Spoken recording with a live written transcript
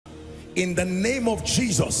in the name of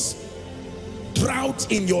Jesus.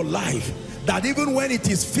 Drought in your life, that even when it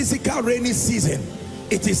is physical rainy season,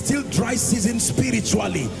 it is still dry season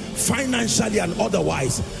spiritually, financially, and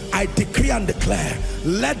otherwise. I decree and declare,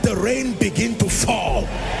 let the rain begin to fall.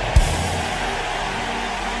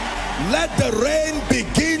 Let the rain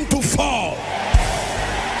begin to fall.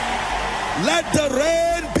 Let the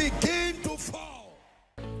rain begin to fall.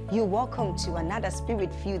 You're welcome to another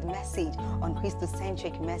spirit-filled message on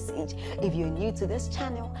Christocentric Message. If you're new to this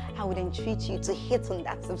channel, I would entreat you to hit on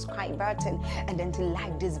that subscribe button and then to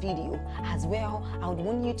like this video. As well, I would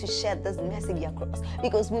want you to share this message across,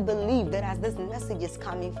 because we believe that as this message is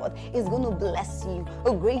coming forth, it's going to bless you.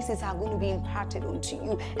 Graces are going to be imparted unto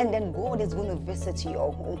you, and then God is going to visit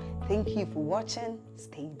your home. Thank you for watching.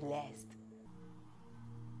 Stay blessed.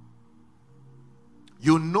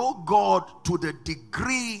 You know God to the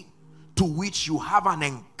degree to which you have an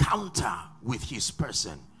encounter with his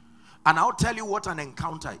person. And I'll tell you what an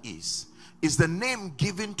encounter is. It's the name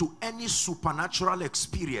given to any supernatural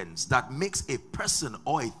experience that makes a person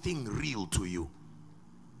or a thing real to you.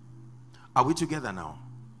 Are we together now?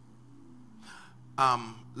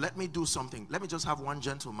 Let me do something. Let me just have one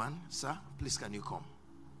gentleman. Sir, please can you come?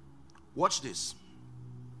 Watch this.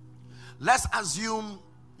 Let's assume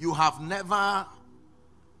you have never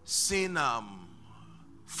seen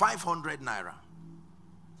 500 naira,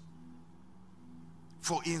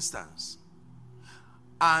 for instance,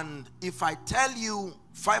 and if I tell you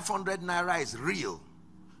 500 naira is real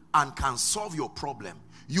and can solve your problem,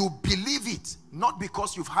 you believe it not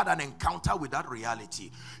because you've had an encounter with that reality.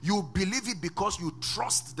 You believe it because you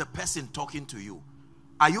trust the person talking to you.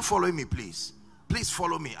 Are you following me? Please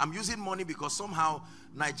follow me. I'm using money because somehow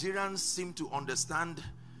Nigerians seem to understand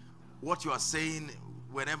what you are saying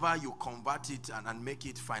whenever you convert it and make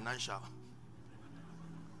it financial.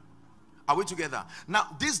 Are we together?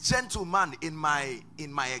 Now, this gentleman in my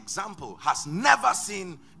example has never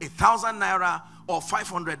seen 1,000 naira or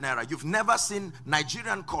 500 naira. You've never seen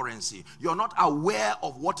Nigerian currency. You're not aware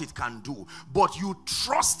of what it can do, but you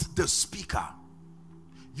trust the speaker.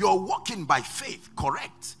 You're walking by faith,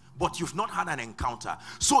 correct? But you've not had an encounter.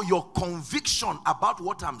 So your conviction about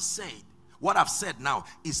what I'm saying, what I've said now,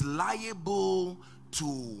 is liable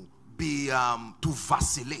to be to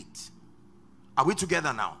vacillate. Are we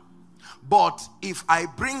together now? But if I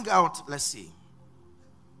bring out, let's see,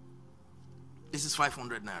 this is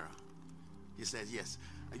 500 naira. He says yes.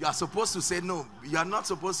 You are supposed to say no. You are not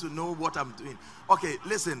supposed to know what I'm doing. Okay,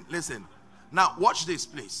 listen. Now watch this,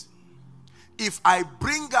 please. If I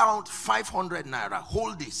bring out 500 naira,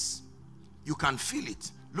 hold this. You can feel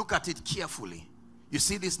it. Look at it carefully. You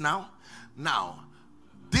see this now? Now,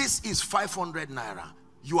 this is 500 naira.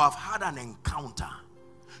 You have had an encounter.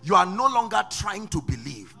 You are no longer trying to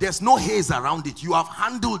believe. There's no haze around it. You have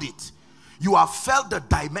handled it. You have felt the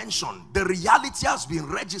dimension. The reality has been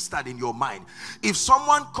registered in your mind. If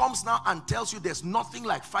someone comes now and tells you there's nothing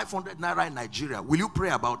like 500 naira in Nigeria, will you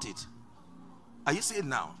pray about it? Are you seeing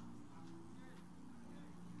now?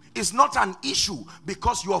 It's not an issue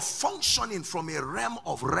because you are functioning from a realm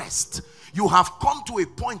of rest. You have come to a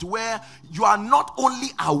point where you are not only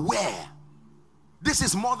aware. This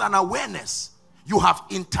is more than awareness. You have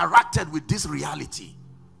interacted with this reality.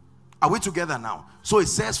 Are we together now? So it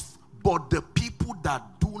says, but the people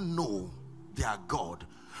that do know their God,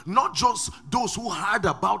 not just those who heard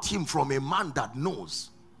about him from a man that knows.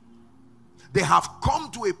 They have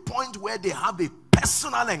come to a point where they have a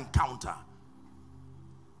personal encounter.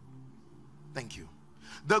 Thank you.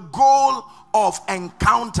 The goal of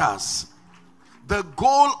encounters,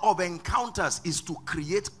 is to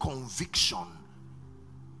create conviction.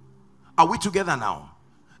 Are we together now?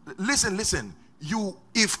 Listen.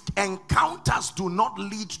 If encounters do not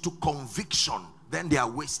lead to conviction, then they are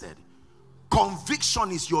wasted.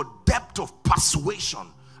 Conviction is your depth of persuasion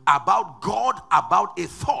about God, about a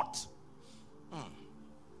thought.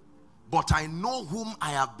 But I know whom I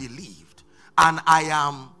have believed, and I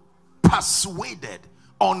am persuaded,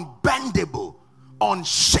 unbendable,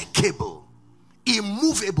 unshakable,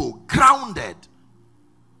 immovable, grounded.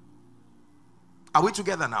 Are we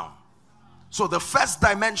together now? So the first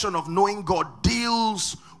dimension of knowing God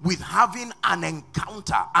deals with having an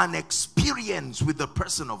encounter, an experience with the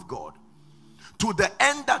person of God, to the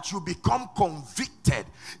end that you become convicted.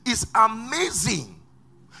 Is amazing.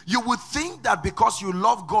 You would think that because you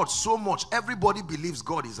love God so much, everybody believes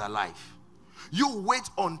God is alive. You wait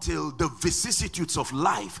until the vicissitudes of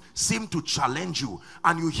life seem to challenge you,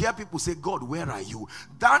 and you hear people say, God, where are you?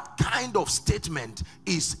 That kind of statement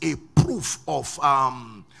is a proof of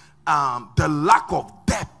the lack of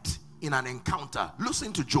depth in an encounter.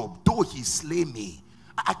 Listen to Job. Though he slay me,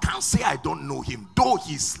 I can't say I don't know him. Though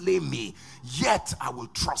he slay me, yet I will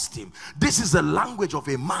trust him. This is the language of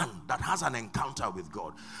a man that has an encounter with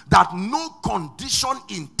God. That no condition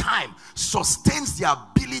in time sustains the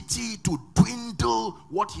ability to dwindle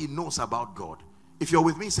what he knows about God. If you're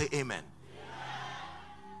with me, say amen.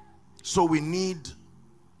 So we need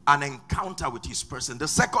an encounter with his person. The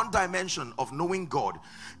second dimension of knowing God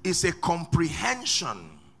is a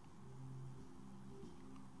comprehension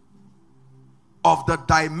of the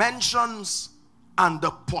dimensions and the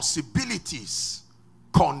possibilities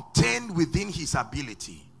contained within his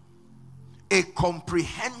ability. A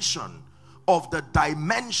comprehension of the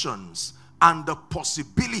dimensions and the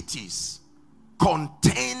possibilities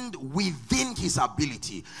contained within his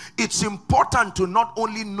ability. It's important to not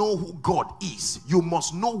only know who God is, you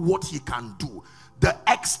must know what he can do, the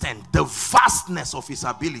extent, the vastness of his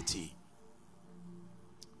ability.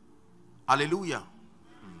 Hallelujah.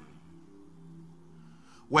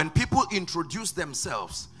 When people introduce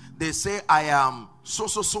themselves, they say, I am so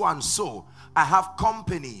and so. I have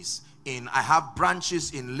companies I have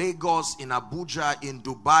branches in Lagos, in Abuja, in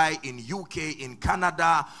Dubai, in UK, in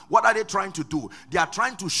Canada. What are they trying to do? They are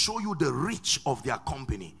trying to show you the reach of their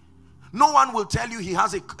company. No one will tell you he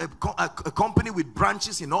has a company with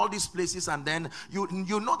branches in all these places, and then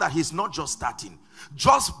you know that he's not just starting.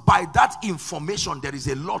 Just by that information, there is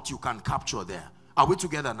a lot you can capture there. Are we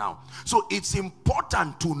together now? So it's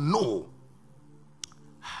important to know.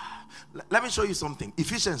 Let me show you something.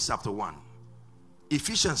 Ephesians chapter 1.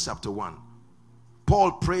 Ephesians chapter 1.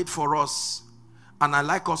 Paul prayed for us, and I'd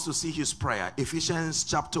like us to see his prayer. Ephesians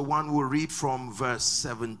chapter 1, we'll read from verse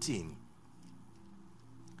 17.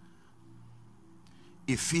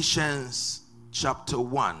 Ephesians chapter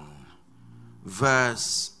 1,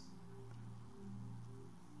 verse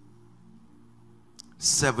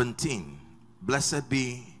 17. Blessed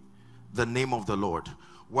be the name of the Lord.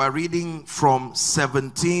 We're reading from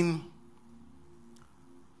 17.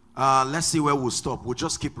 Let's see where we'll stop. We'll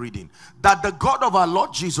just keep reading. That the God of our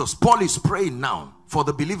Lord Jesus, Paul is praying now for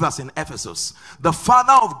the believers in Ephesus, the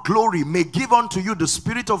Father of glory may give unto you the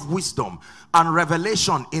spirit of wisdom and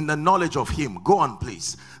revelation in the knowledge of him. Go on,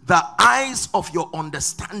 please. The eyes of your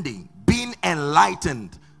understanding being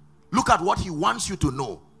enlightened. Look at what he wants you to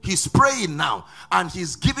know. He's praying now, and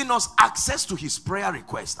he's giving us access to his prayer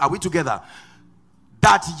request. Are we together?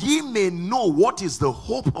 That ye may know what is the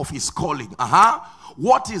hope of his calling.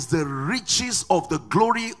 What is the riches of the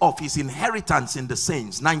glory of his inheritance in the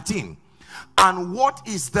saints. 19. And what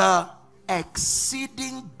is the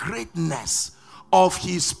exceeding greatness of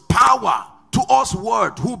his power to us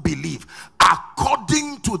word who believe,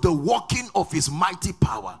 according to the working of his mighty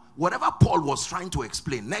power. Whatever Paul was trying to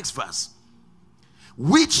explain. Next verse.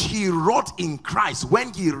 Which he wrought in Christ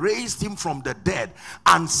when he raised him from the dead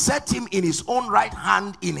and set him in his own right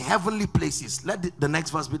hand in heavenly places. Let the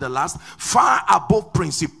next verse be the last. Far above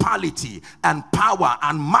principality and power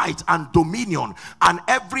and might and dominion and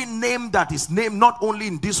every name that is named, not only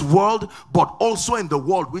in this world but also in the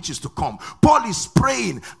world which is to come. Paul is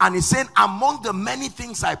praying and he's saying, among the many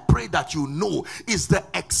things I pray that you know is the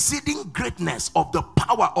exceeding greatness of the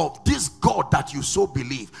power of this God that you so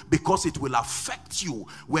believe, because it will affect you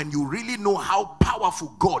when you really know how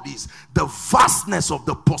powerful God is, the vastness of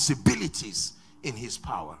the possibilities in his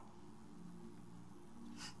power.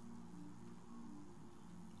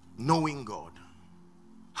 Knowing God,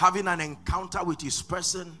 having an encounter with his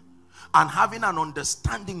person, and having an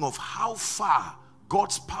understanding of how far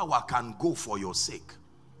God's power can go for your sake.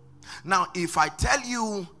 Now, if I tell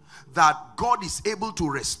you that God is able to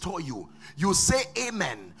restore you, you say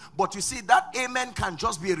amen. But you see, that amen can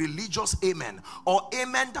just be a religious amen, or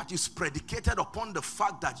amen that is predicated upon the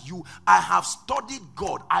fact that I have studied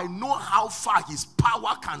God. I know how far his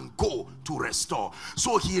power can go to restore.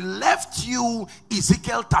 So he left you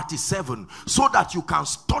Ezekiel 37 so that you can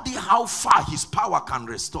study how far his power can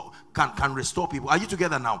restore, can restore people. Are you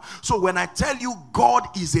together now? So when I tell you God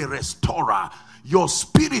is a restorer, your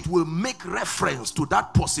spirit will make reference to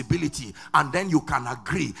that possibility, and then you can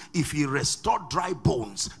agree, if he restored dry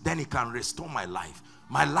bones, then he can restore my life.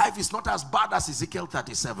 My life is not as bad as Ezekiel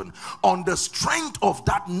 37. On the strength of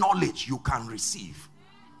that knowledge, you can receive.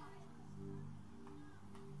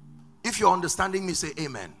 If you're understanding me, say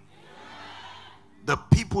amen. The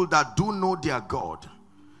people that do know their God,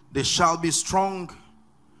 they shall be strong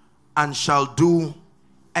and shall do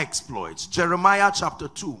exploits. Jeremiah chapter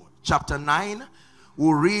 2, chapter 9,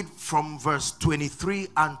 We'll read from verse 23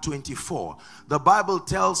 and 24. The Bible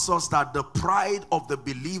tells us that the pride of the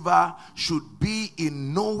believer should be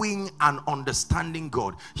in knowing and understanding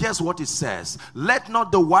God. Here's what it says. Let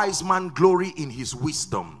not the wise man glory in his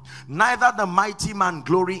wisdom, neither the mighty man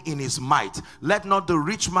glory in his might. Let not the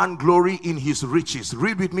rich man glory in his riches.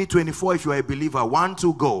 Read with me 24 if you are a believer. 1,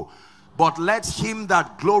 2, go. But let him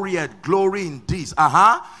that glorieth glory in this,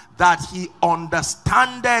 that he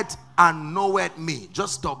understandeth and knoweth me.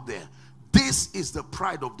 Just stop there. This is the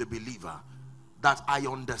pride of the believer, that I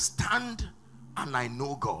understand and I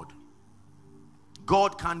know God.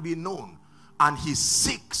 God can be known, and he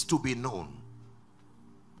seeks to be known,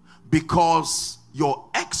 because your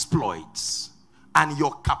exploits and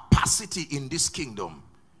your capacity in this kingdom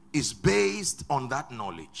is based on that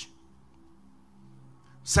knowledge.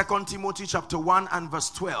 2 Timothy chapter 1 and verse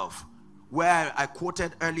 12, where I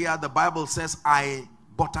quoted earlier, the Bible says,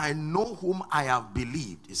 but I know whom I have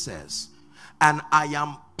believed, it says, and I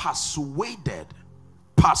am persuaded,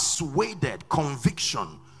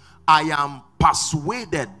 conviction, I am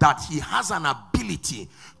persuaded that he has an ability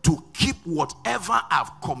to keep whatever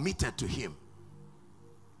I've committed to him.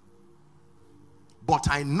 But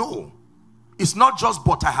I know, it's not just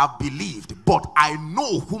but I have believed, but I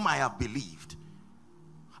know whom I have believed.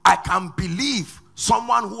 I can believe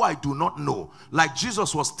someone who I do not know. Like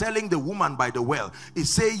Jesus was telling the woman by the well. He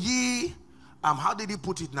said, ye, how did he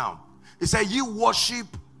put it now? He said, ye worship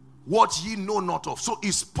what ye know not of. So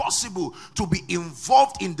it's possible to be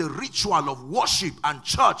involved in the ritual of worship and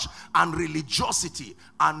church and religiosity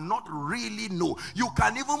and not really know. You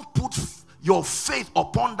can even put your faith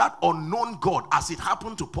upon that unknown God, as it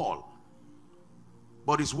happened to Paul.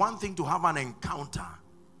 But it's one thing to have an encounter,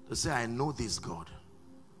 to say, I know this God.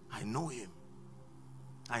 I know him.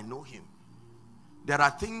 I know him. There are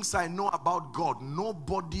things I know about God.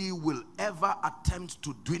 Nobody will ever attempt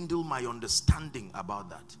to dwindle my understanding about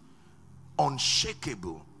that.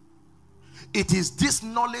 Unshakable. It is this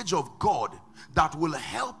knowledge of God that will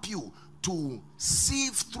help you to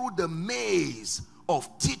sieve through the maze of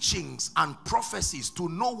teachings and prophecies to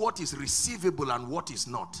know what is receivable and what is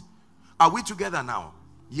not. Are we together now?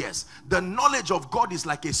 Yes. The knowledge of God is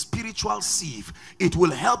like a spiritual sieve. It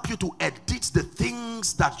will help you to edit the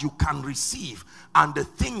things that you can receive and the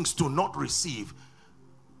things to not receive.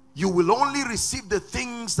 You will only receive the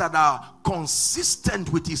things that are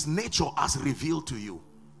consistent with his nature as revealed to you.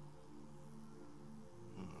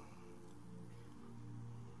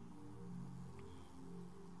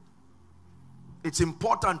 It's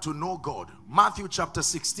important to know God. Matthew chapter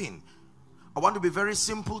 16. I want to be very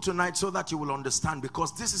simple tonight so that you will understand,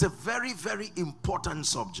 because this is a very, very important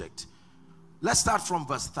subject. Let's start from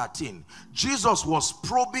verse 13. Jesus was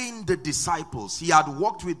probing the disciples. He had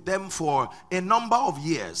walked with them for a number of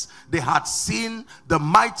years. They had seen the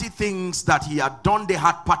mighty things that he had done. They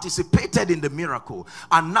had participated in the miracle.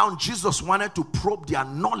 And now Jesus wanted to probe their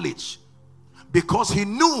knowledge, because he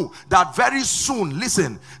knew that very soon,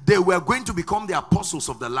 listen, they were going to become the apostles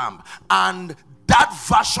of the Lamb. And that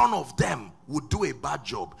version of them would do a bad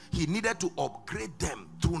job. He needed to upgrade them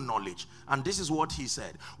through knowledge. And this is what he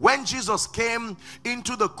said. When Jesus came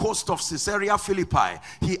into the coast of Caesarea Philippi,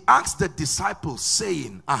 he asked the disciples,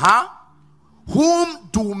 saying, whom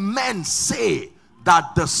do men say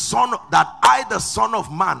that I the Son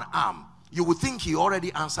of Man am? You would think he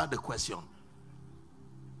already answered the question.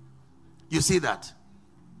 You see that?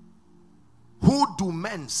 Who do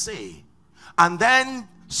men say? And then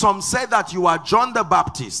some say that you are John the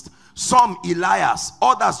Baptist, some Elias,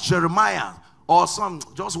 others Jeremiah, or some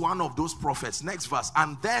just one of those prophets. Next verse.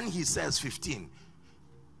 And then he says 15,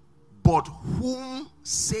 but whom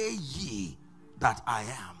say ye that I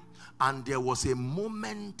am? And there was a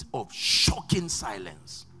moment of shocking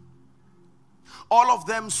silence. All of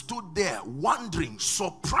them stood there wondering,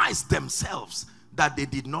 surprised themselves that they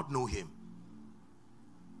did not know him.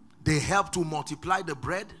 They helped to multiply the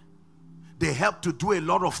bread. They helped to do a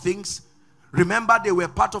lot of things. Remember, they were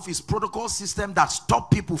part of his protocol system that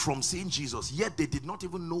stopped people from seeing Jesus. Yet they did not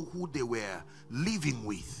even know who they were living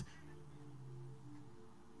with.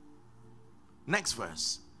 Next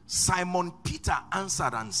verse. Simon Peter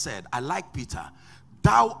answered and said, I like Peter,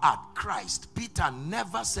 thou art Christ. Peter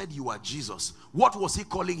never said you are Jesus. What was he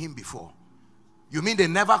calling him before? You mean they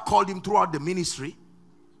never called him throughout the ministry?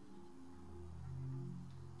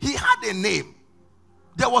 He had a name.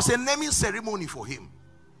 There was a naming ceremony for him.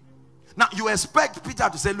 Now you expect Peter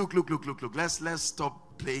to say, look, let's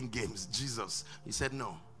stop playing games. Jesus. He said,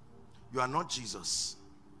 no, you are not Jesus.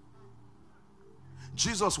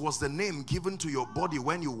 Jesus was the name given to your body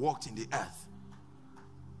when you walked in the earth.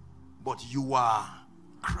 But you are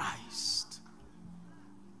Christ.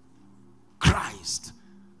 Christ,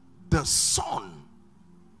 the Son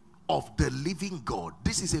of the living God.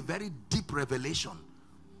 This is a very deep revelation,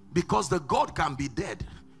 because the God can be dead.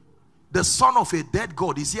 The son of a dead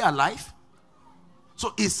God, is he alive?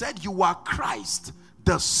 So he said, you are Christ,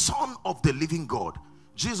 the Son of the living God.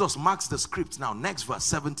 Jesus marks the script now. Next verse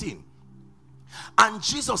 17. And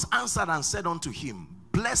Jesus answered and said unto him,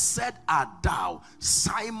 blessed art thou,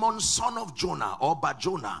 Simon, son of Jonah, or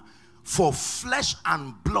Bar-Jonah, for flesh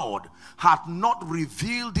and blood hath not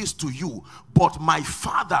revealed this to you, but my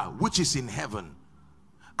Father which is in heaven.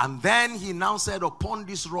 And then he now said, upon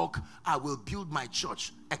this rock I will build my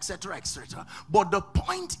church, etc., etc. But the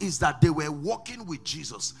point is that they were walking with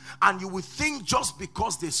Jesus, and you would think just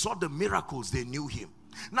because they saw the miracles they knew him.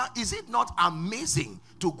 Now, is it not amazing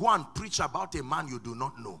to go and preach about a man you do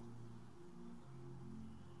not know?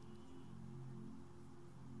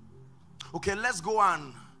 Okay, let's go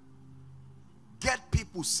and get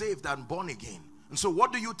people saved and born again. And so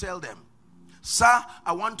what do you tell them? Sir,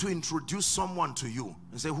 I want to introduce someone to you.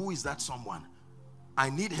 And say, who is that someone? I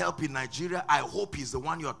need help in Nigeria. I hope he's the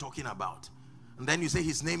one you're talking about. And then you say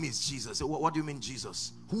his name is Jesus. Say, what do you mean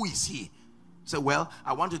Jesus? Who is he? Say, well,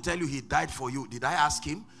 I want to tell you he died for you. Did I ask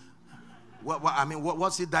him?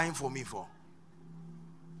 What's he dying for me for?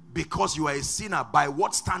 Because you are a sinner. By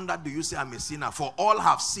what standard do you say I'm a sinner? For all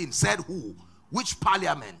have sinned. Said who? Which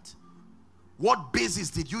parliament? What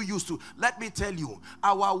basis did you use to? Let me tell you,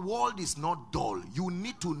 our world is not dull. You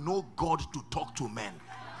need to know God to talk to men.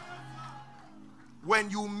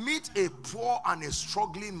 When you meet a poor and a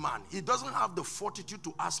struggling man, he doesn't have the fortitude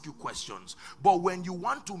to ask you questions. But when you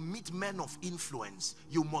want to meet men of influence,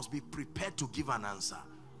 you must be prepared to give an answer.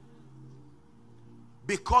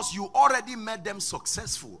 Because you already made them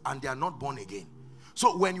successful and they are not born again.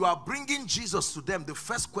 So when you are bringing Jesus to them, the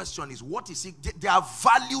first question is, what is he? They are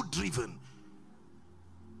value driven.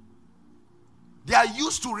 They are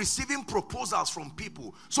used to receiving proposals from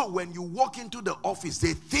people. So when you walk into the office,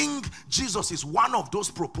 they think Jesus is one of those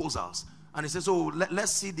proposals. And he says, oh,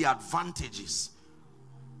 let's see the advantages.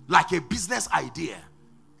 Like a business idea.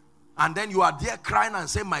 And then you are there crying and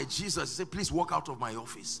say, my Jesus. He said, please walk out of my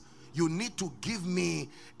office. You need to give me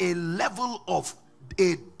a level of,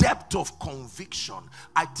 a depth of conviction.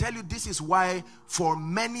 I tell you, this is why for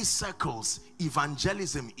many circles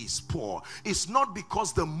evangelism is poor. It's not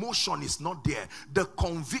because the motion is not there. The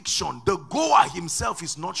conviction, the goer himself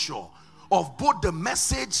is not sure of both the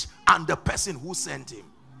message and the person who sent him.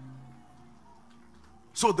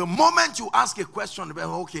 So the moment you ask a question,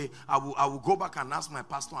 okay, I will go back and ask my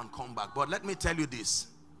pastor and come back. But let me tell you this.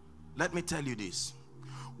 Let me tell you this.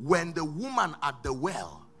 When the woman at the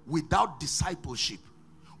well, without discipleship,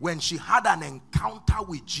 when she had an encounter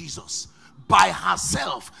with Jesus by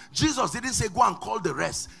herself, Jesus didn't say go and call the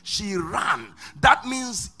rest. She ran. That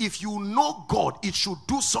means if you know God, it should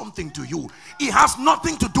do something to you. It has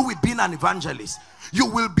nothing to do with being an evangelist. You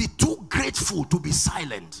will be too grateful to be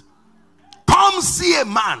silent. Come see a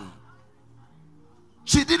man.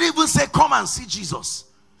 She didn't even say come and see Jesus.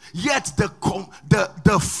 Yet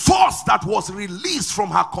the force that was released from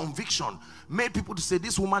her conviction made people to say,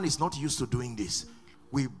 this woman is not used to doing this.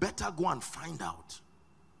 We better go and find out.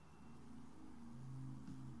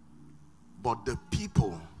 But the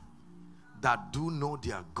people that do know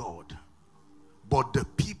their God, but the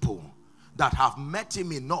people that have met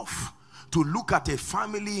him enough to look at a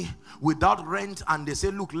family without rent and they say,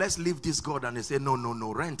 look, let's leave this God. And they say,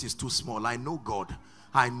 no, rent is too small. I know God.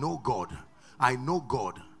 I know God. I know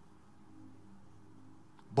God.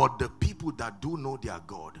 But the people that do know their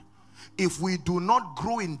God, if we do not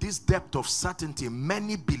grow in this depth of certainty,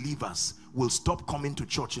 many believers will stop coming to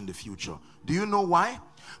church in the future. Do you know why?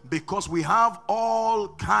 Because we have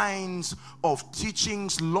all kinds of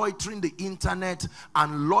teachings loitering the internet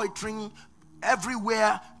and loitering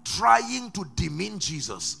everywhere, trying to demean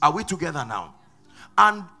Jesus. Are we together now?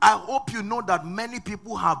 And I hope you know that many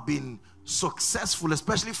people have been successful,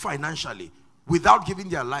 especially financially, without giving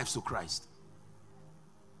their lives to Christ.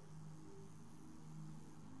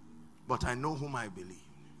 But I know whom I believe.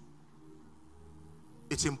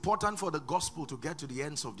 It's important for the gospel to get to the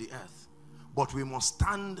ends of the earth. But we must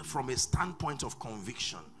stand from a standpoint of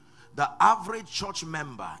conviction. The average church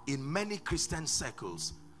member in many Christian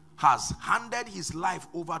circles has handed his life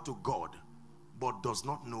over to God, but does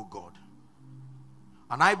not know God.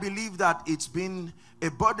 And I believe that it's been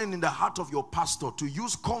a burden in the heart of your pastor to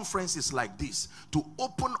use conferences like this to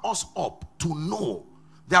open us up to know.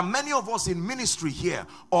 There are many of us in ministry here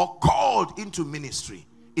or called into ministry.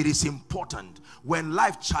 It is important when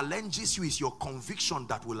life challenges you, it's your conviction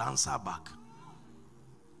that will answer back.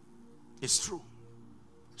 It's true.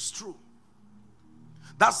 It's true.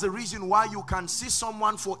 That's the reason why you can see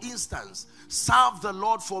someone, for instance, serve the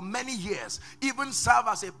Lord for many years, even serve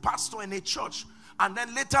as a pastor in a church, and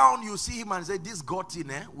then later on you see him and say, this got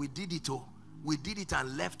in, we did it, oh. We did it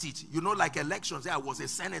and left it. You know, like elections. I was a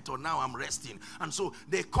senator, now I'm resting. And so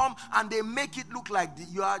they come and they make it look like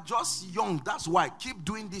you are just young. That's why. Keep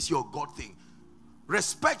doing this, your God thing.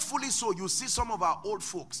 Respectfully so, you see some of our old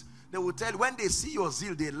folks, they will tell, when they see your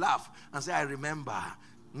zeal, they laugh and say, I remember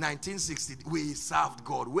 1960, we served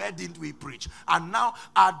God. Where didn't we preach? And now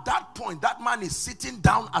at that point, that man is sitting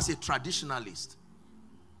down as a traditionalist.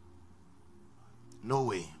 No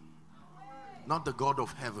way. Not the God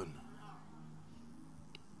of heaven.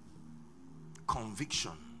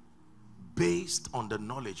 Conviction based on the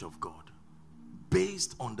knowledge of God.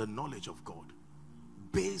 Based on the knowledge of God.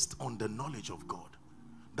 Based on the knowledge of God.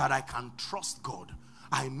 That I can trust God.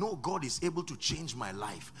 I know God is able to change my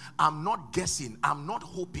life. I'm not guessing. I'm not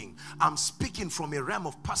hoping. I'm speaking from a realm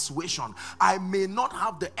of persuasion. I may not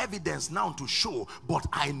have the evidence now to show, but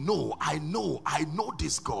I know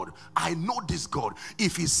this God. I know this God.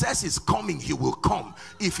 If he says he's coming, he will come.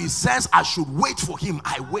 If he says I should wait for him,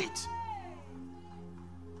 I wait.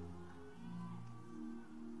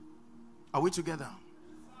 Are we together?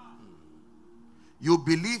 You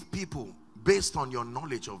believe people based on your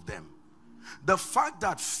knowledge of them. The fact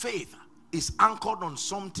that faith is anchored on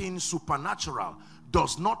something supernatural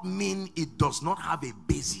does not mean it does not have a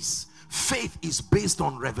basis. Faith is based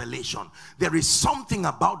on revelation. There is something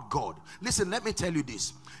about God. Listen, let me tell you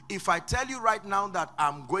this. If I tell you right now that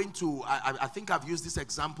I'm going to, I think I've used this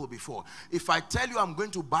example before. If I tell you I'm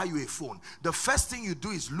going to buy you a phone, the first thing you do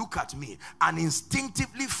is look at me and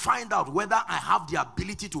instinctively find out whether I have the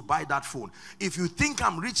ability to buy that phone. If you think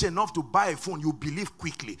I'm rich enough to buy a phone, you believe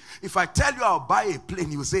quickly. If I tell you I'll buy a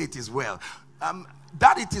plane, you say it is well.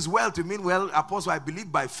 That it is well to mean, well, Apostle, I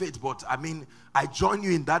believe by faith, but I mean, I join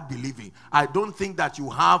you in that believing. I don't think that you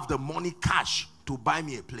have the money cash to buy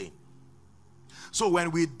me a plane. So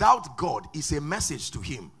when we doubt God, it's a message to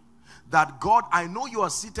him that God, I know you are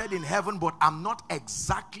seated in heaven, but I'm not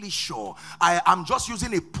exactly sure. I'm just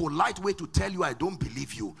using a polite way to tell you I don't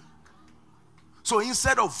believe you. So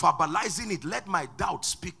instead of verbalizing it, let my doubt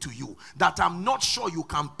speak to you that I'm not sure you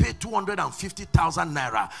can pay 250,000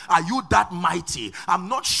 naira. Are you that mighty? I'm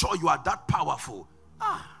not sure you are that powerful.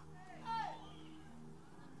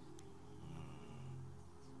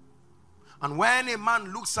 And when a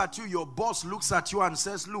man looks at you, your boss looks at you and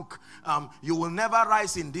says, look, you will never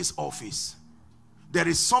rise in this office. There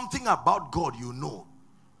is something about God, you know,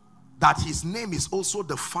 that his name is also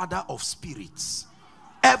the Father of spirits.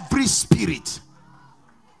 Every spirit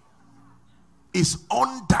is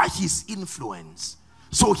under his influence.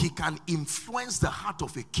 So he can influence the heart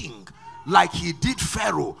of a king like he did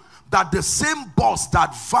Pharaoh. That the same boss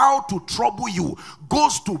that vowed to trouble you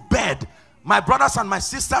goes to bed. My brothers and my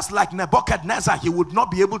sisters, like Nebuchadnezzar, he would not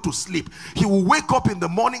be able to sleep. He will wake up in the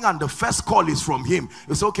morning and the first call is from him.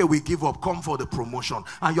 It's okay, we give up, come for the promotion.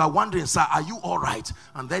 And you are wondering, sir, are you all right?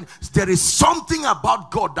 And then there is something about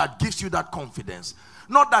God that gives you that confidence.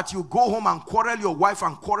 Not that you go home and quarrel your wife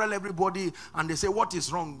and quarrel everybody and they say, what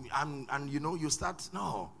is wrong? And you know, you start,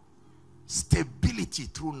 no. Stability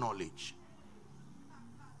through knowledge.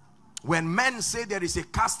 When men say there is a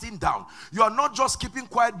casting down, you are not just keeping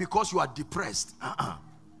quiet because you are depressed. Are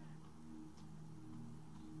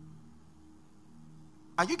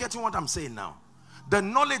you getting what I'm saying now? The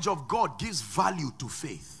knowledge of God gives value to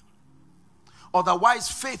faith. Otherwise,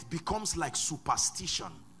 faith becomes like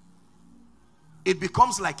superstition. It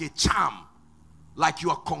becomes like a charm. Like you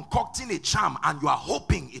are concocting a charm and you are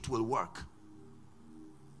hoping it will work.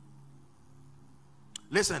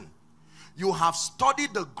 Listen. You have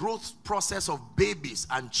studied the growth process of babies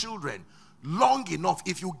and children long enough.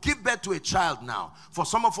 If you give birth to a child now, for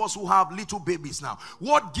some of us who have little babies now,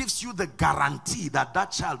 what gives you the guarantee that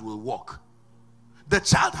that child will walk? The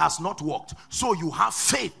child has not walked, so you have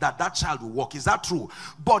faith that that child will walk. Is that true?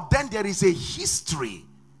 But then there is a history.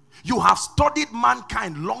 You have studied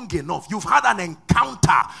mankind long enough. You've had an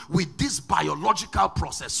encounter with this biological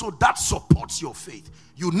process, so that supports your faith.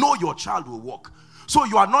 You know your child will walk. So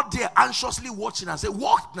you are not there anxiously watching and say,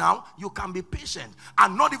 walk now. You can be patient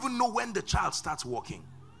and not even know when the child starts walking.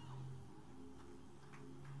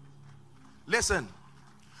 Listen,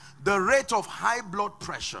 the rate of high blood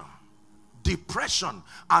pressure, depression,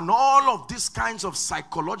 and all of these kinds of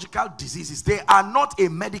psychological diseases, they are not a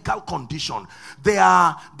medical condition. They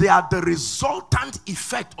are the resultant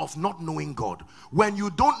effect of not knowing God. When you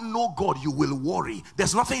don't know God, you will worry.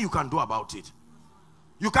 There's nothing you can do about it.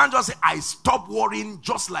 You can't just say, I stop worrying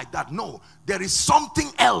just like that. No, there is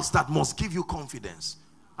something else that must give you confidence.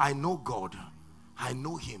 I know God. I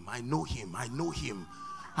know him. I know him. I know him.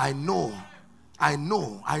 I know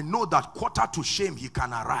that quarter to shame he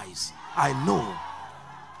can arise. I know.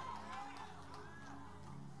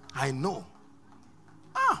 I know.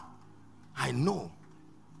 I know.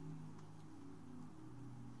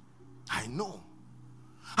 I know.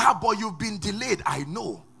 But you've been delayed. I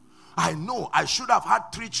know. I know. I should have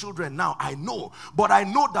had 3 children now. I know. But I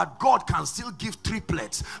know that God can still give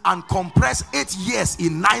triplets and compress 8 years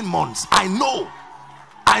in 9 months. I know.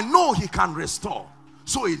 I know he can restore.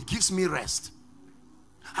 So it gives me rest.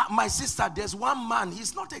 My sister, there's one man.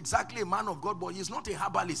 He's not exactly a man of God, but he's not a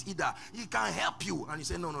herbalist either. He can help you. And he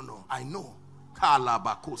said, no. I know.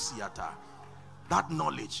 That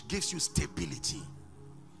knowledge gives you stability.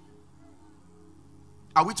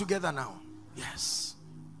 Are we together now? Yes.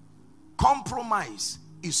 Compromise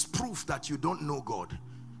is proof that you don't know God.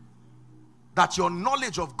 That your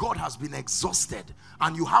knowledge of God has been exhausted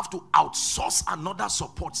and you have to outsource another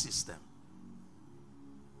support system.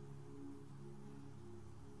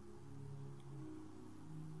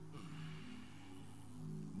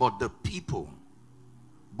 But the people,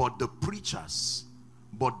 but the preachers,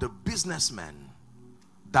 but the businessmen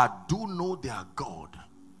that do know their God,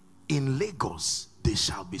 in Lagos, they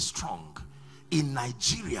shall be strong. In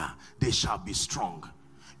Nigeria, they shall be strong.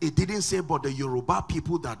 It didn't say but the Yoruba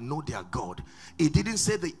people that know their God. It didn't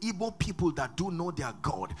say the Igbo people that do know their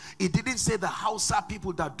God. It didn't say the Hausa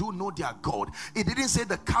people that do know their God. It didn't say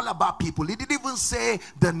the Calabar people. It didn't even say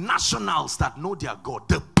the nationals that know their God.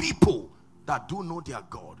 The people that do know their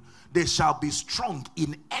God. They shall be strong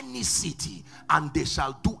in any city and they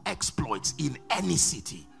shall do exploits in any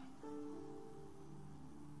city.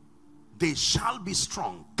 They shall be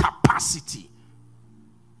strong. Capacity.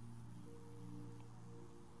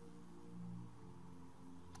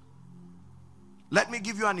 Let me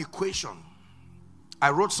give you an equation. I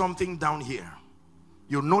wrote something down here.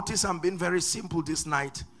 You'll notice I'm being very simple this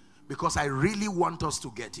night because I really want us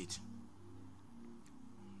to get it.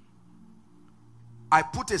 I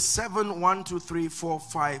put a 7, 1, 2, 3, 4,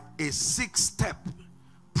 5, a 6-step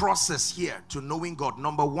process here to knowing God.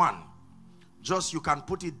 Number 1, just you can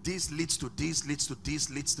put it, this leads to this, leads to this,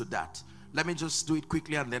 leads to that. Let me just do it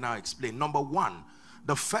quickly and then I'll explain. Number 1,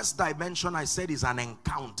 the first dimension I said is an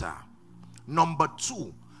encounter. Number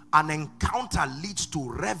 2, an encounter leads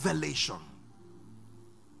to revelation.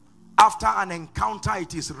 After an encounter,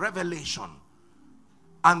 it is revelation.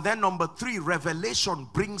 And then number 3, revelation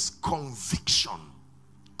brings conviction.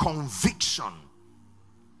 Conviction.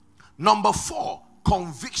 Number 4,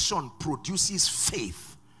 conviction produces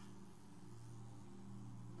faith.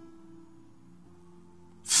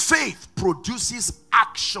 Faith produces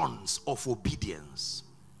actions of obedience.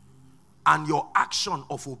 And your action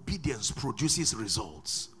of obedience produces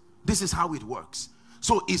results. This is how it works.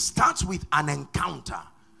 So it starts with an encounter.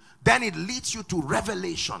 Then it leads you to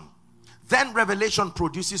revelation. Then revelation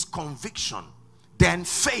produces conviction. Then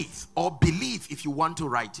faith or belief, if you want to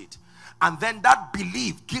write it. And then that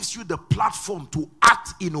belief gives you the platform to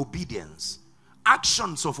act in obedience.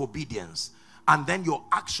 Actions of obedience. And then your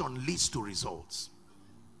action leads to results.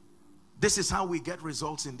 This is how we get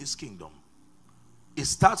results in this kingdom. It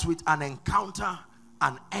starts with an encounter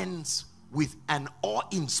and ends with an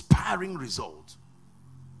awe-inspiring result.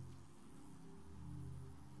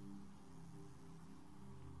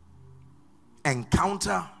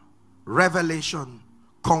 Encounter, revelation,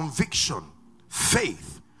 conviction,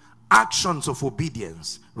 faith, actions of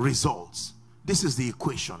obedience, results. This is the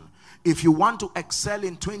equation. If you want to excel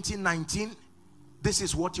in 2019, this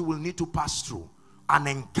is what you will need to pass through. An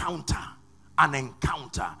encounter. An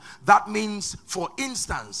encounter. That means, for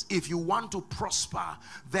instance, if you want to prosper,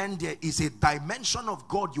 then there is a dimension of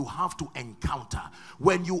God you have to encounter.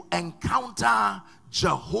 When you encounter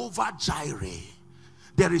Jehovah Jireh,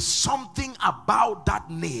 there is something about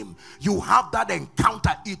that name. You have that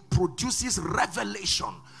encounter. It produces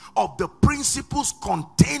revelation of the principles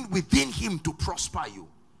contained within him to prosper you.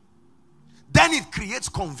 Then it creates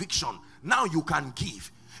conviction. Now you can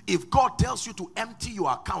give. If God tells you to empty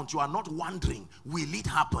your account, you are not wondering, will it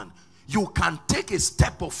happen? You can take a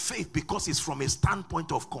step of faith because it's from a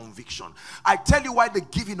standpoint of conviction. I tell you why the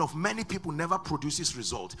giving of many people never produces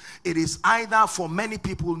result. It is either, for many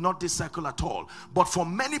people, not this circle at all, but for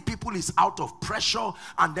many people it's out of pressure,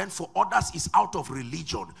 and then for others it's out of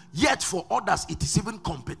religion. Yet for others it is even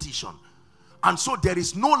competition. And so there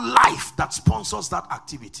is no life that sponsors that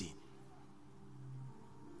activity.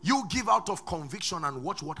 You give out of conviction and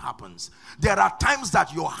watch what happens. There are times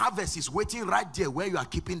that your harvest is waiting right there where you are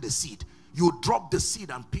keeping the seed. You drop the seed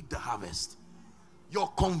and pick the harvest. Your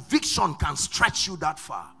conviction can stretch you that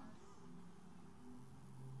far.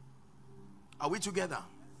 Are we together?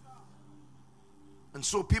 And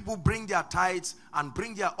so people bring their tithes and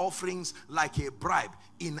bring their offerings like a bribe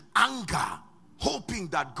in anger, hoping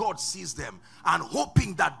that God sees them and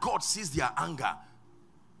hoping that God sees their anger.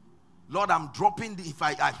 Lord, I'm dropping the, if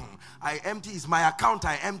I empty, is my account,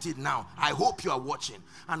 I emptied now. I hope you are watching.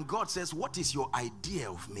 And God says, what is your idea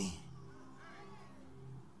of me?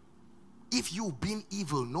 If you being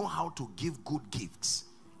evil know how to give good gifts,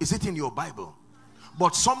 is it in your Bible?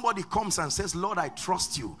 But somebody comes and says, Lord, I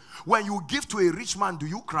trust you. When you give to a rich man, do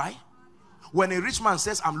you cry? When a rich man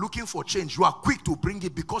says, I'm looking for change, you are quick to bring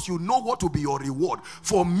it because you know what will be your reward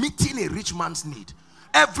for meeting a rich man's need.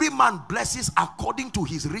 Every man blesses according to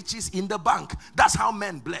his riches in the bank. That's how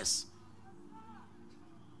men bless.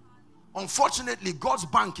 Unfortunately, God's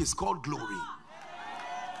bank is called glory.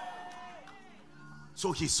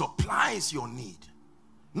 So he supplies your need,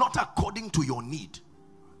 not according to your need.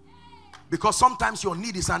 Because sometimes your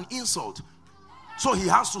need is an insult. So he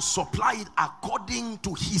has to supply it according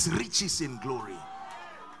to his riches in glory.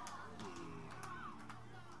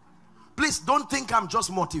 Please don't think I'm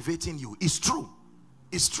just motivating you. It's true.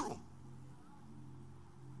 It's true.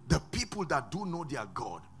 The people that do know their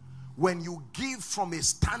God, when you give from a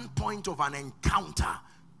standpoint of an encounter,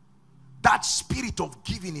 that spirit of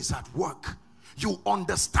giving is at work. You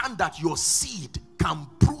understand that your seed can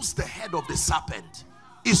bruise the head of the serpent.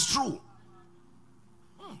 It's true.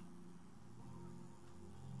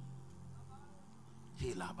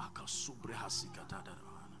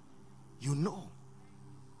 You know.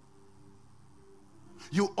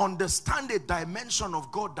 You understand a dimension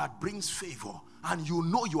of God that brings favor, and you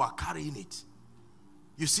know you are carrying it.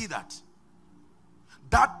 You see that?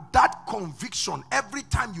 That conviction, every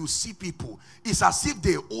time you see people, is as if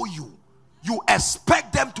they owe you. You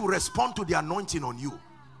expect them to respond to the anointing on you.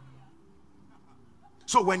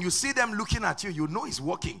 So when you see them looking at you, you know it's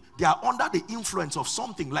working. They are under the influence of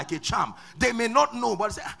something like a charm. They may not know,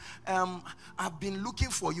 but say, I've been looking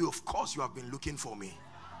for you. Of course you have been looking for me.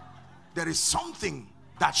 There is something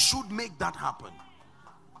that should make that happen.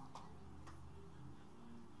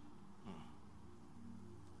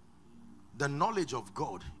 The knowledge of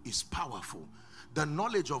God is powerful. The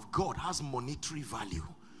knowledge of God has monetary value.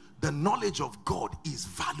 The knowledge of God is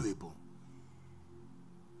valuable.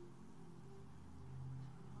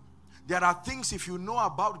 There are things, if you know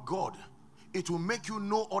about God, it will make you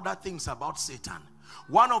know other things about Satan.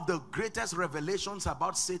 One of the greatest revelations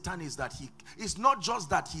about Satan is that it's not just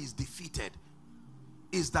that he is defeated,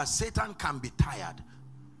 is that Satan can be tired.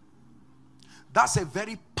 That's a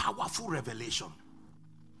very powerful revelation.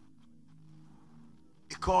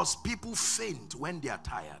 Because people faint when they are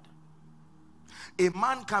tired. A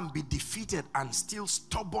man can be defeated and still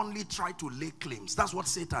stubbornly try to lay claims. That's what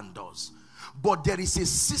Satan does. But there is a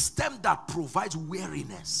system that provides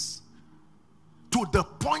weariness to the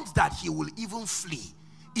point that he will even flee.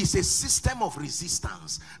 It's a system of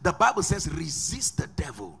resistance. The Bible says resist the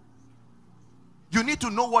devil. You need to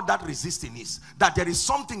know what that resisting is. That there is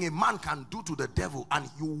something a man can do to the devil, and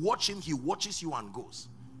you watch him, he watches you and goes.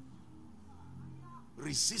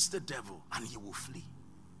 Resist the devil and he will flee.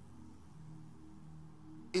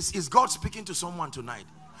 Is God speaking to someone tonight?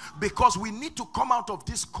 Because we need to come out of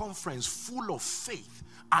this conference full of faith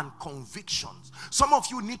and convictions. Some of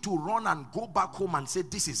you need to run and go back home and say,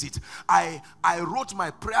 this is it. I wrote my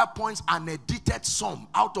prayer points and edited some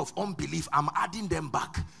out of unbelief. I'm adding them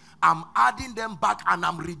back. I'm adding them back, and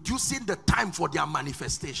I'm reducing the time for their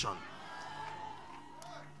manifestation.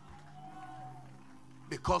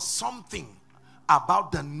 Because something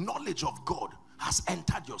about the knowledge of God has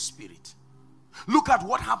entered your spirit. Look at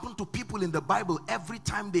what happened to people in the Bible every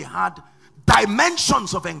time they had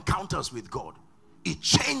dimensions of encounters with God. It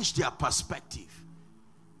changed their perspective.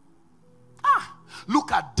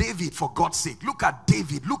 Look at David, for God's sake. Look at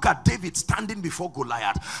David. Look at David standing before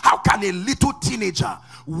Goliath. How can a little teenager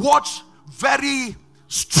watch very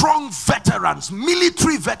strong veterans,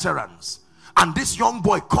 military veterans, and this young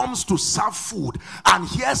boy comes to serve food and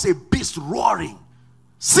hears a beast roaring,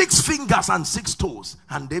 6 fingers and 6 toes,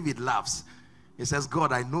 and David laughs. He says,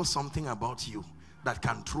 God, I know something about you that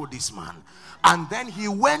can throw this man. And then he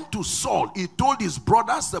went to Saul. He told his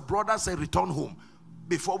brothers. The brothers said, return home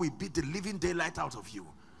before we beat the living daylight out of you.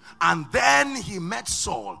 And then he met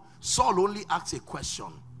Saul. Saul only asked a question: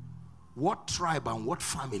 what tribe and what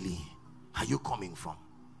family are you coming from?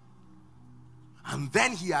 And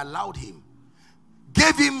then he allowed him,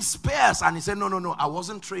 gave him spears, and he said, no, I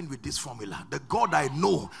wasn't trained with this formula. The God I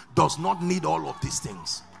know does not need all of these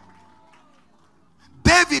things.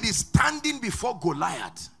 David is standing before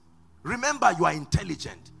Goliath. Remember, you are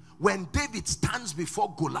intelligent. when David stands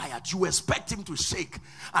before Goliath, you expect him to shake.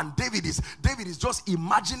 And David is just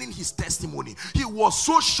imagining his testimony. He was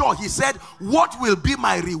so sure. He said, what will be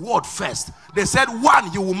my reward first? They said,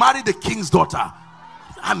 one, you will marry the king's daughter.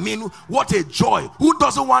 I mean, what a joy. Who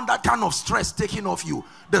doesn't want that kind of stress taken off you?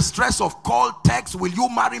 The stress of call, text, will you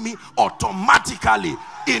marry me? Automatically,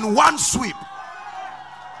 in one sweep.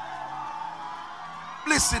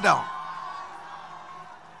 Please sit down.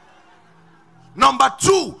 Number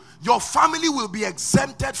two, your family will be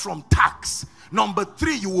exempted from tax. Number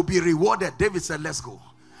three, you will be rewarded. David said, let's go.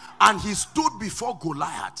 And he stood before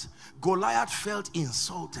Goliath. Goliath felt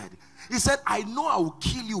insulted. He said, I know I will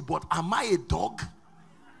kill you, but am I a dog?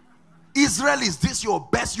 Israel, is this your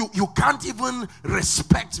best? You can't even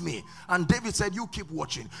respect me. And David said, you keep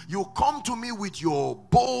watching. You come to me with your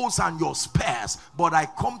bows and your spears, but I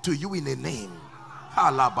come to you in a name.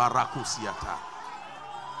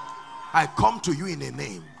 I come to you in a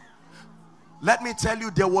name. Let me tell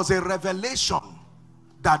you, there was a revelation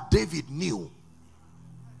that David knew.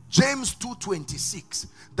 James 2:26,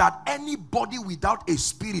 that anybody without a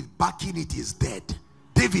spirit backing it is dead.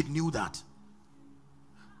 David knew that.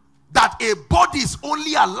 That a body is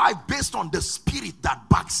only alive based on the spirit that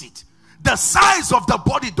backs it. The size of the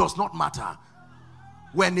body does not matter.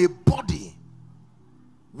 When a body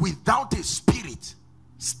without a spirit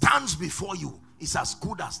stands before you, it's as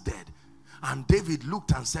good as dead. And David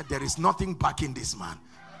looked and said, there is nothing backing this man.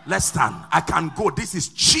 Let's stand. I can go. This is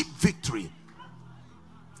cheap victory.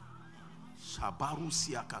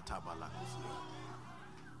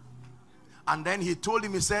 And then he told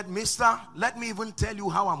him, he said, mister, let me even tell you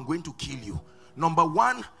how I'm going to kill you. Number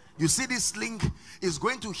one, you see this sling is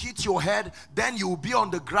going to hit your head, then you will be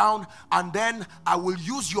on the ground, and then I will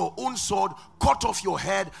use your own sword, cut off your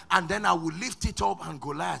head, and then I will lift it up. And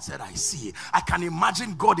Goliath said, I see. I can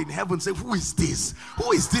imagine God in heaven say, who is this?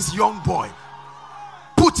 Who is this young boy?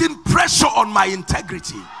 Putting pressure on my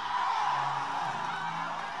integrity.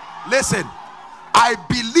 Listen, I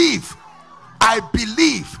believe.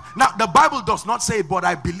 Now, the Bible does not say it, but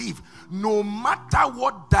I believe no matter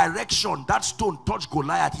what direction that stone touched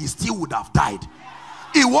Goliath, he still would have died.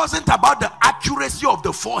 It wasn't about the accuracy of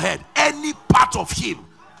the forehead, any part of him.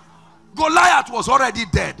 Goliath was already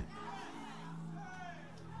dead.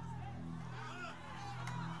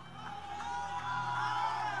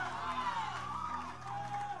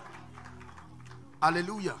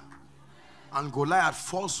 Hallelujah. And Goliath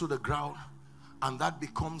falls to the ground, and that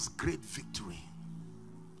becomes great victory.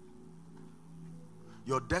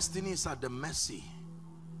 Your destiny is at the mercy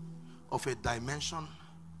of a dimension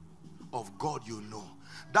of God you know.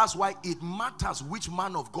 That's why it matters which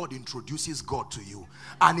man of God introduces God to you.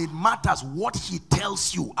 And it matters what he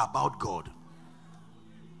tells you about God.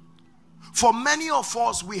 For many of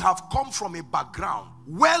us, we have come from a background,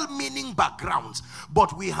 well-meaning backgrounds,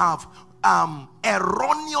 but we have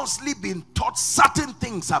erroneously been taught certain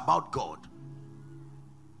things about God.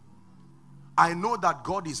 I know that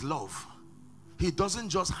God is love. He doesn't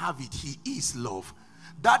just have it, he is love.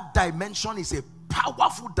 That dimension is a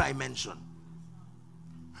powerful dimension,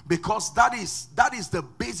 because that is the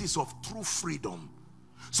basis of true freedom.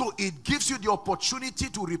 So it gives you the opportunity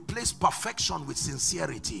to replace perfection with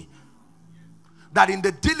sincerity. That in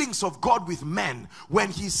the dealings of God with men,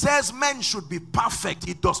 when he says men should be perfect,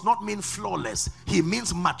 it does not mean flawless. He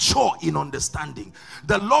means mature in understanding.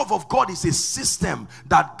 The love of God is a system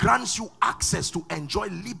that grants you access to enjoy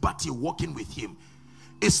liberty walking with him.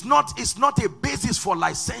 It's not a basis for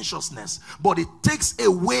licentiousness, but it takes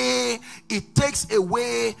away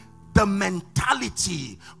the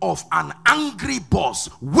mentality of an angry boss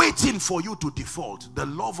waiting for you to default. The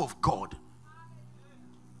love of God.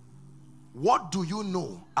 What do you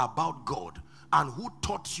know about God? And who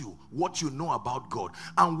taught you what you know about God?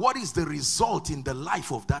 And what is the result in the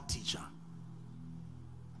life of that teacher?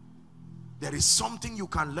 There is something you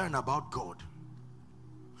can learn about God.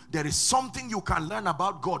 There is something you can learn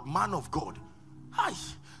about God, man of God. Hi.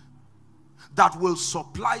 That will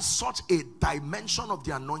supply such a dimension of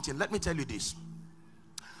the anointing. Let me tell you this.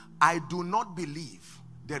 I do not believe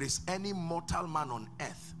there is any mortal man on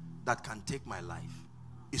earth that can take my life.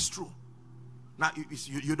 It's true. Now,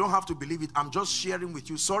 you don't have to believe it. I'm just sharing with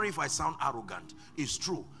you. Sorry if I sound arrogant. It's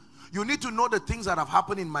true. You need to know the things that have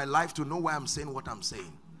happened in my life to know why I'm saying what I'm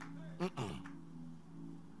saying.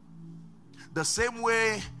 The same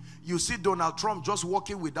way you see Donald Trump just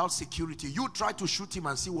walking without security. You try to shoot him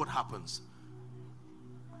and see what happens.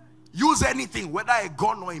 Use anything, whether a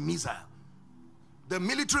gun or a missile. The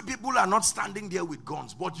military people are not standing there with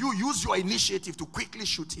guns, but you use your initiative to quickly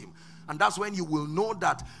shoot him. And that's when you will know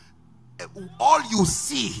that all you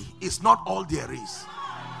see is not all there is.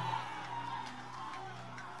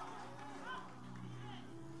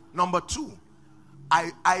 Number two,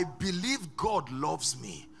 I believe God loves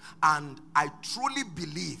me. And I truly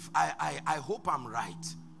believe, I hope I'm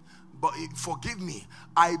right, but forgive me,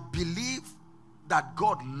 I believe that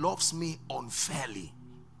God loves me unfairly.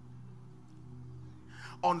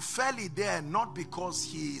 Unfairly there, not because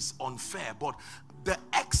he is unfair, but the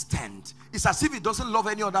extent, it's as if he doesn't love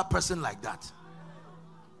any other person like that.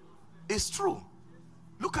 It's true.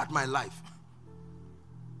 Look at my life.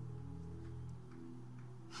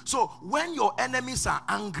 So when your enemies are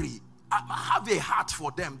angry, have a heart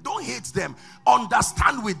for them. Don't hate them.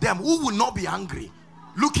 Understand with them. Who will not be angry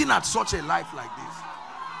looking at such a life like this?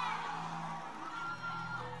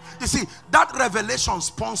 You see, that revelation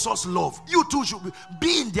sponsors love. You too should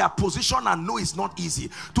be in their position and know it's not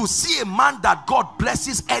easy to see a man that God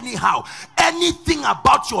blesses anyhow. Anything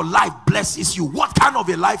about your life blesses you. What kind of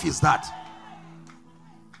a life is that?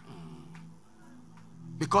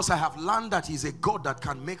 Because I have learned that he's a God that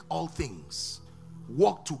can make all things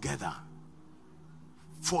work together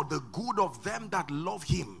for the good of them that love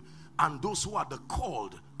him and those who are the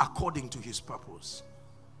called according to his purpose.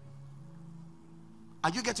 Are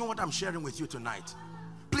you getting what I'm sharing with you tonight?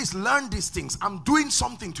 Please learn these things. I'm doing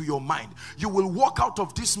something to your mind. You will walk out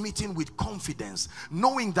of this meeting with confidence,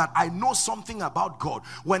 knowing that I know something about God.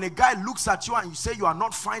 When a guy looks at you and you say you are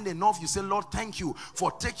not fine enough, you say, Lord, thank you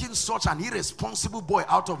for taking such an irresponsible boy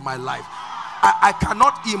out of my life. I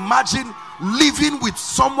cannot imagine living with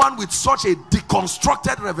someone with such a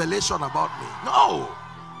deconstructed revelation about me. No.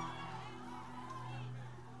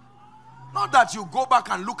 Not that you go back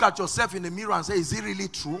and look at yourself in the mirror and say, is it really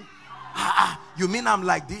true? You mean I'm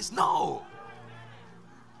like this? No.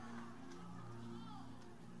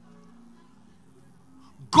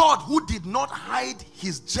 God, who did not hide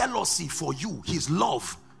his jealousy for you, his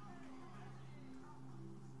love.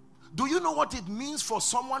 Do you know what it means for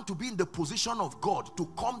someone to be in the position of God, to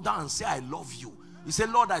come down and say, I love you? You say,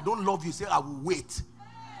 Lord, I don't love you. You say, I will wait.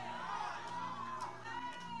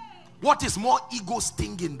 What is more ego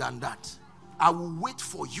stinging than that? I will wait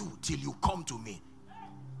for you till you come to me.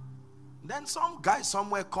 Then some guy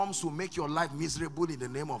somewhere comes to make your life miserable in the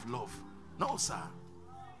name of love. No, sir.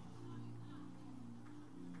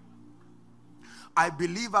 I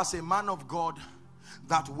believe as a man of God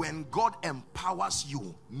that when God empowers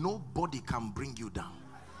you, nobody can bring you down.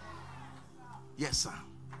 Yes, sir.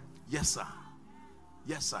 Yes, sir.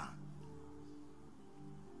 Yes, sir.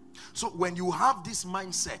 So when you have this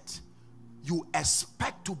mindset, you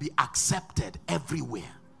expect to be accepted everywhere.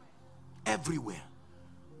 Everywhere.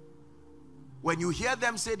 When you hear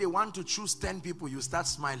them say they want to choose 10 people, you start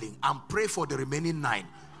smiling and pray for the remaining 9.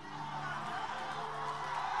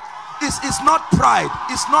 It's not pride.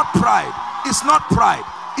 It's not pride. It's not pride.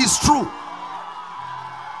 It's true.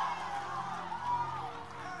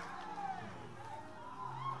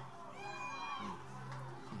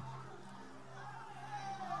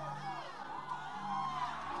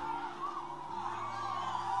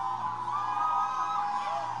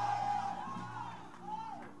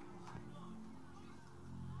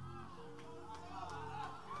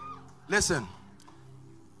 Listen,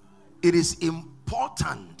 it is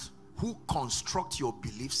important who construct your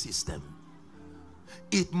belief system.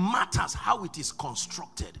 It matters how it is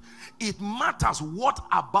constructed. It matters what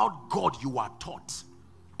about God you are taught.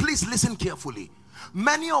 Please listen carefully.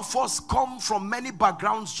 Many of us come from many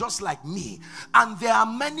backgrounds just like me, and there are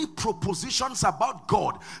many propositions about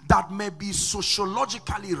God that may be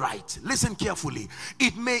sociologically right. Listen carefully.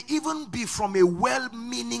 It may even be from a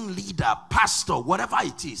well-meaning leader, pastor, whatever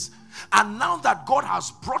it is. And now that God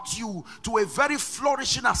has brought you to a very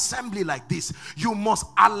flourishing assembly like this, you must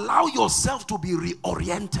allow yourself to be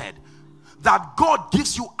reoriented. That God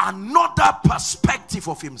gives you another perspective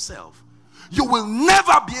of himself. You will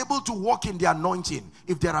never be able to walk in the anointing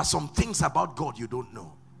if there are some things about God you don't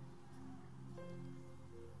know.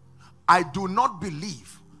 I do not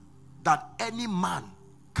believe that any man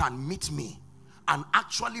can meet me and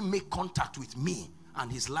actually make contact with me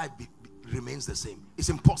and his life remains the same. It's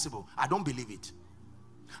impossible. I don't believe it.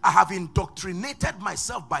 I have indoctrinated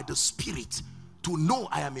myself by the Spirit to know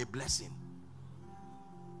I am a blessing.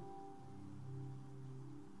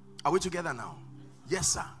 Are we together now? Yes,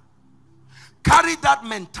 sir. Carry that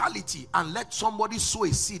mentality and let somebody sow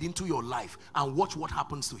a seed into your life and watch what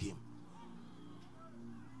happens to him.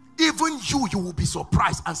 Even you will be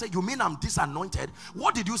surprised and say, you mean I'm disanointed?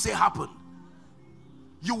 What did you say happened?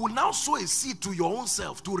 You will now sow a seed to your own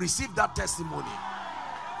self to receive that testimony.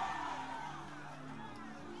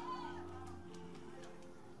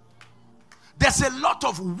 There's a lot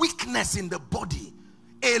of weakness in the body.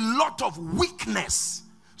 A lot of weakness.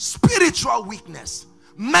 Spiritual weakness.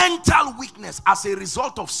 Mental weakness as a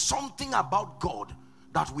result of something about God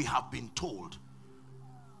that we have been told.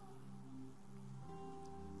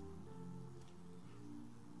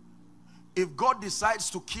 If God decides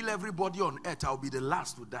to kill everybody on earth, I'll be the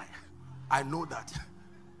last to die. I know that.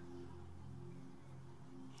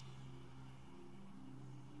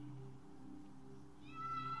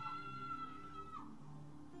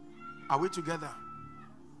 Are we together?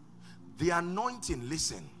 The anointing,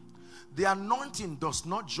 listen. The anointing does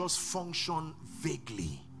not just function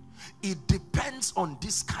vaguely. It depends on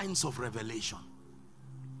these kinds of revelation.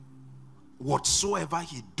 Whatsoever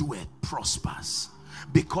he doeth prospers,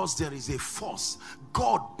 because there is a force.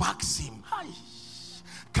 God backs him.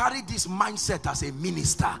 Carry this mindset as a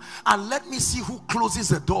minister and let me see who closes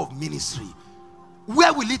the door of ministry.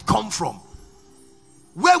 Where will it come from?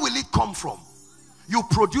 Where will it come from? You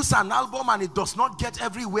produce an album and it does not get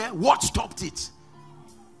everywhere. What stopped it?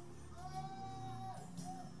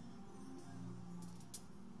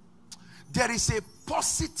 There is a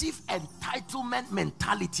positive entitlement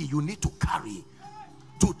mentality you need to carry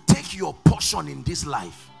to take your portion in this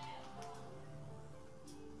life.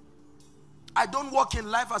 I don't walk in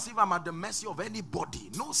life as if I'm at the mercy of anybody.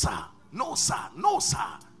 No, sir. No, sir. No, sir.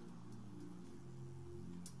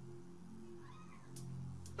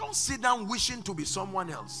 Don't sit down wishing to be someone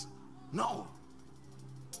else. No.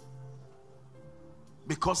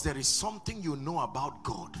 Because there is something you know about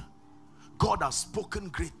God. God has spoken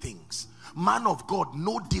great things. Man of God,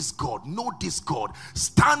 know this God, know this God.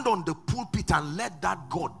 Stand on the pulpit and let that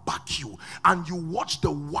God back you. And you watch the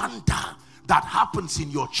wonder that happens in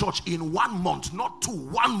your church in 1 month, not 2,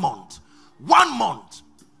 1 month. 1 month.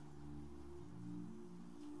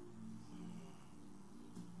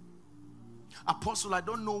 Apostle, I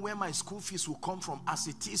don't know where my school fees will come from as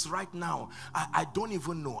it is right now. I don't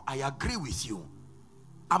even know. I agree with you.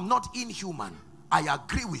 I'm not inhuman. I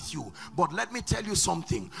agree with you. But let me tell you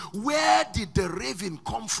something. Where did the raven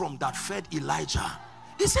come from that fed Elijah?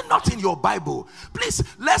 Is it not in your Bible? Please,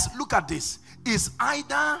 let's look at this. Is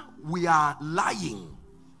either we are lying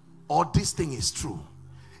or this thing is true.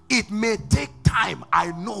 It may take time,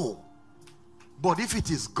 I know. But if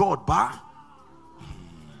it is God,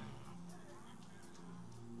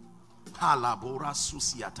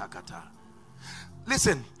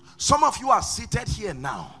 listen, some of you are seated here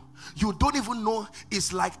now. You don't even know.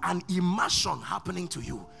 It's like an immersion happening to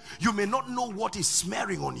you. You may not know what is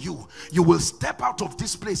smearing on you. You will step out of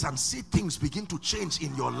this place and see things begin to change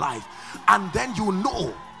in your life. And then you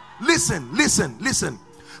know. Listen, listen, listen.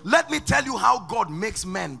 Let me tell you how God makes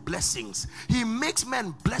men blessings. He makes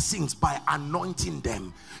men blessings by anointing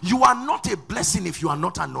them. You are not a blessing if you are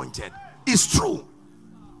not anointed. It's true.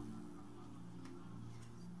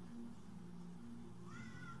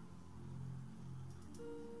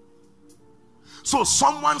 So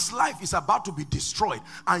someone's life is about to be destroyed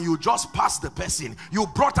and you just pass the person. You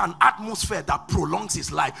brought an atmosphere that prolongs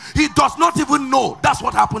his life. He does not even know that's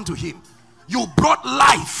what happened to him. You brought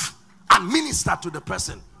life and ministered to the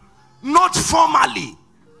person. Not formally.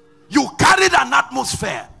 You carried an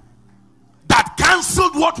atmosphere that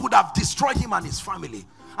cancelled what would have destroyed him and his family.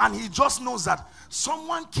 And he just knows that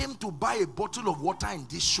someone came to buy a bottle of water in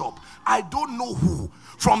this shop. I don't know who.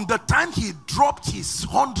 From the time he dropped his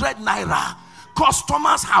 100 naira,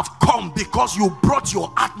 customers have come because you brought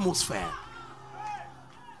your atmosphere.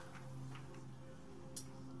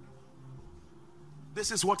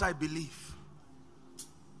 This is what I believe.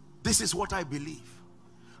 This is what I believe.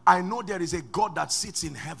 I know there is a God that sits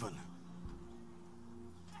in heaven.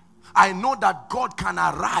 I know that God can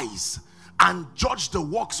arise and judge the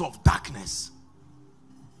works of darkness.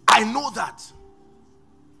 I know that.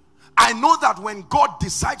 I know that when God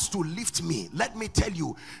decides to lift me, let me tell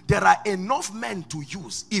you, there are enough men to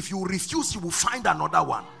use. If you refuse, you will find another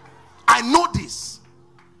one. I know this.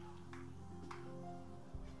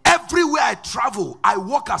 Everywhere I travel, I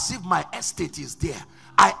walk as if my estate is there.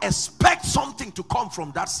 I expect something to come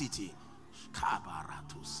from that city.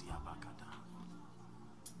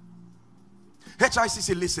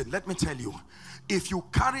 HICC, listen, let me tell you. If you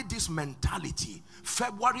carry this mentality,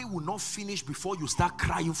 February will not finish before you start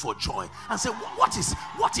crying for joy and say, what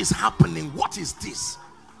is happening? What is this?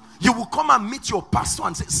 You will come and meet your pastor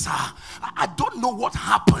and say, sir, I don't know what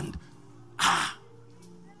happened.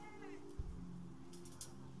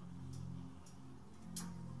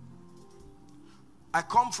 I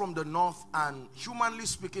come from the north, and humanly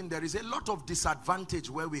speaking, there is a lot of disadvantage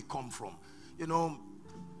where we come from. You know,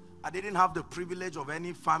 I didn't have the privilege of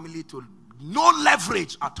any family to no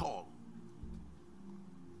leverage at all.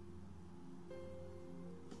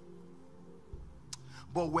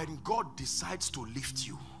 But when God decides to lift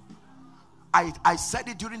you, I said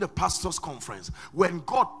it during the pastor's conference. When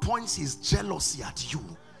God points his jealousy at you,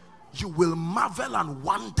 you will marvel and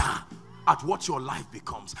wonder at what your life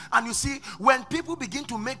becomes. And you see, when people begin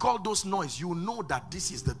to make all those noise, you know that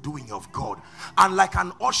this is the doing of God. And like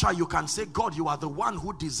an usher, you can say, God, you are the one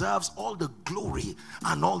who deserves all the glory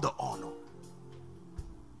and all the honor.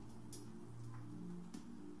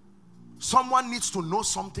 Someone needs to know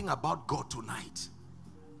something about God tonight.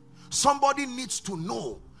 Somebody needs to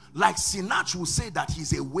know, like Sinach will say, that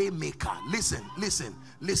he's a way maker. Listen, listen,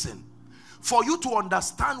 listen. For you to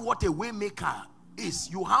understand what a way maker is,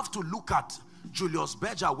 you have to look at Julius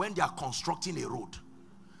Berger when they are constructing a road.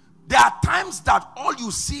 There are times that all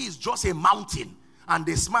you see is just a mountain, and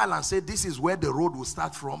they smile and say, this is where the road will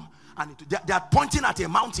start from. And they are pointing at a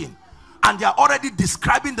mountain, and they are already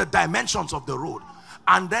describing the dimensions of the road.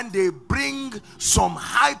 And then they bring some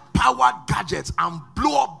high-powered gadgets and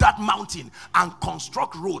blow up that mountain and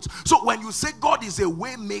construct roads. So when you say God is a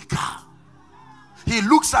way maker, he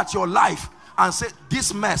looks at your life and says,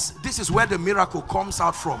 this mess, this is where the miracle comes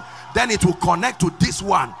out from. Then it will connect to this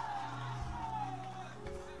one.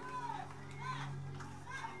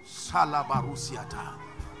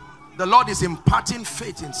 The Lord is imparting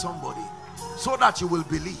faith in somebody so that you will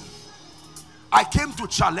believe. I came to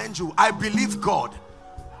challenge you. I believe God.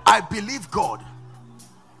 I believe God.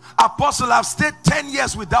 Apostle, I've stayed 10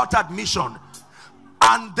 years without admission,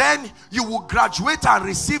 and then you will graduate and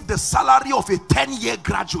receive the salary of a 10-year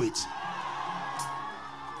graduate.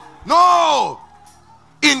 No.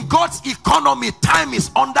 In God's economy, time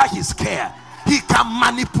is under his care. He can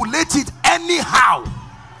manipulate it anyhow.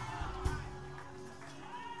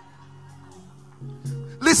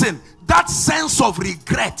 Listen, that sense of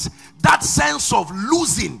regret, that sense of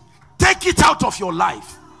losing, take it out of your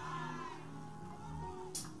life.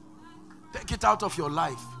 Take it out of your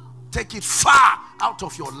life. Take it far out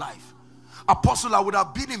of your life. Apostle, I would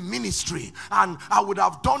have been in ministry and I would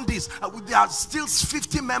have done this. There are still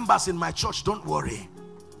 50 members in my church. Don't worry.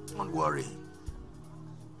 Don't worry.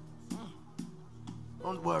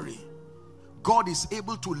 Don't worry. God is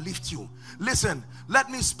able to lift you. Listen, let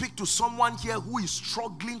me speak to someone here who is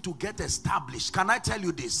struggling to get established. Can I tell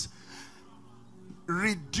you this?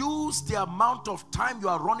 Reduce the amount of time you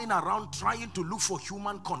are running around trying to look for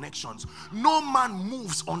human connections. No man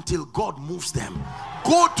moves until God moves them.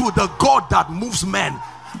 Go to the God that moves men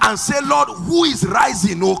and say, Lord, who is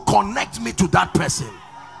rising? Oh, connect me to that person.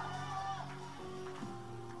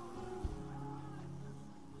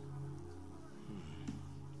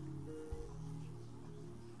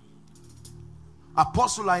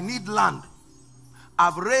 Apostle, I need land.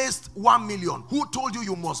 I've raised 1 million. Who told you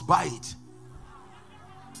you must buy it?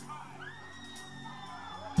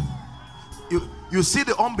 You see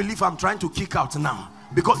the unbelief I'm trying to kick out now.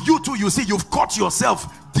 Because you too, you see, you've caught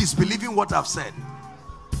yourself disbelieving what I've said.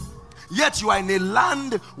 Yet you are in a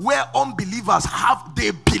land where unbelievers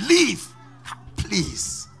they believe.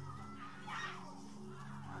 Please.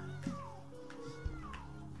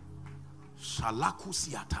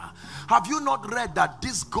 Have you not read that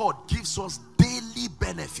this God gives us daily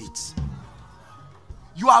benefits?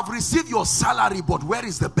 You have received your salary, but where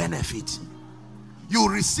is the benefit? You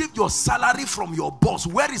received your salary from your boss.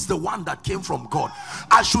 Where is the one that came from God?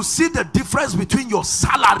 I should see the difference between your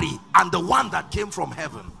salary and the one that came from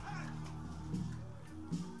heaven.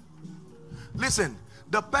 Listen,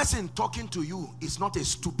 the person talking to you is not a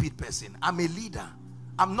stupid person. I'm a leader.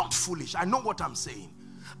 I'm not foolish. I know what I'm saying.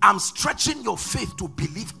 I'm stretching your faith to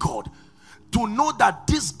believe God, to know that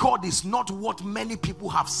this God is not what many people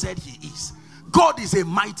have said he is. God is a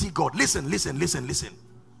mighty God. Listen, listen, listen, listen.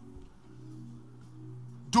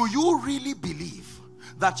 Do you really believe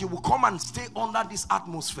that you will come and stay under this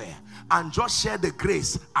atmosphere and just share the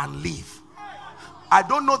grace and leave? I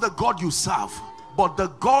don't know the God you serve, but the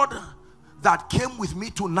God that came with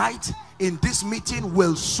me tonight in this meeting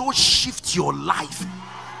will so shift your life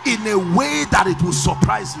in a way that it will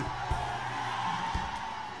surprise you.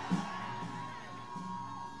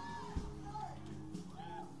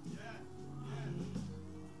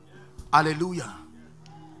 Hallelujah.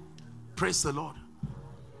 Praise the Lord.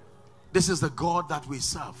 This is the God that we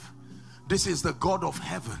serve. This is the God of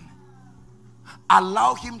heaven.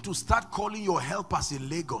 Allow him to start calling your helpers in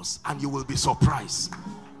Lagos and you will be surprised.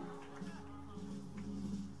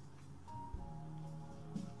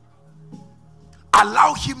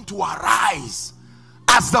 Allow him to arise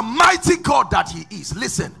as the mighty God that he is.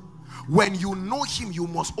 Listen, when you know him, you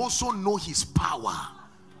must also know his power.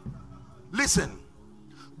 Listen,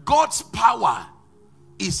 God's power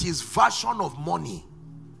is his version of money.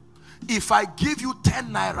 If I give you 10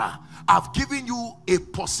 naira, I've given you a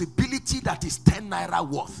possibility that is 10 naira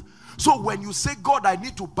worth. So when you say, God, I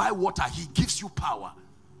need to buy water, he gives you power.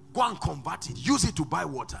 Go and convert it. Use it to buy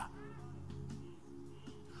water.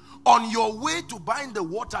 On your way to buying the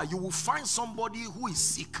water, you will find somebody who is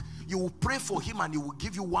sick. You will pray for him and he will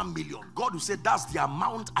give you 1 million. God will say, that's the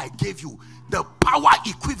amount I gave you. The power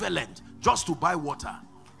equivalent just to buy water.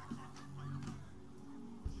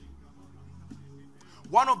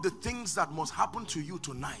 One of the things that must happen to you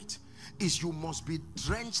tonight is you must be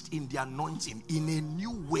drenched in the anointing in a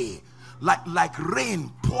new way. Like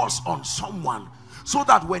rain pours on someone. So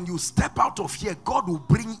that when you step out of here, God will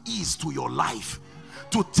bring ease to your life.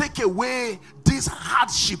 To take away these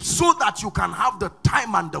hardships so that you can have the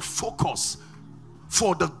time and the focus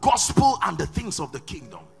for the gospel and the things of the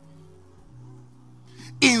kingdom.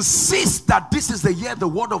 Insist that this is the year the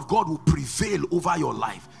word of God will prevail over your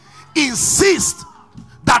life. Insist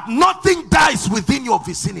that nothing dies within your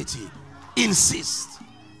vicinity. Insist.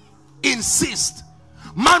 Insist.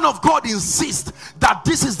 Man of God, insist that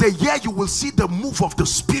this is the year you will see the move of the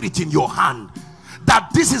Spirit in your hand. That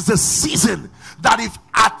this is the season that if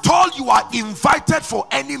at all you are invited for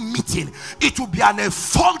any meeting, it will be an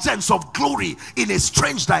effulgence of glory in a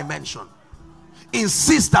strange dimension.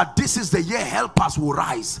 Insist that this is the year helpers will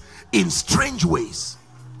rise in strange ways.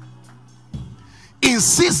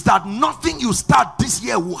 Insist that nothing you start this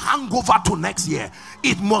year will hang over to next year.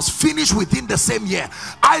 It must finish within the same year.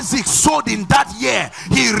 Isaac sowed in that year,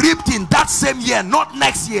 he reaped in that same year, not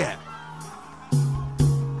next year.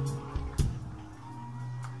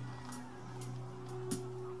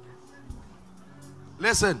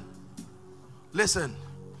 Listen, listen.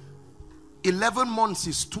 11 months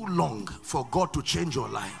is too long for God to change your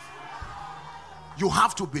life. You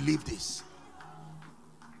have to believe this.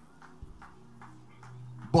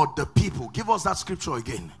 But the people, give us that scripture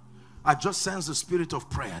again. I just sense the spirit of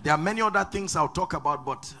prayer. There are many other things I'll talk about,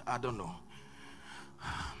 but I don't know.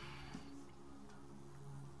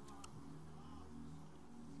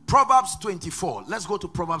 Proverbs 24. Let's go to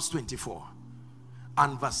Proverbs 24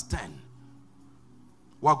 and verse 10.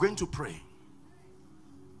 We're going to pray.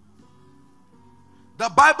 The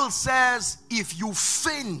Bible says, if you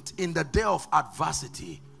faint in the day of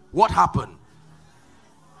adversity, what happened?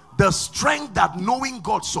 The strength that knowing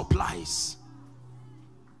God supplies.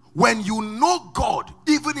 When you know God,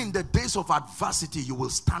 even in the days of adversity, you will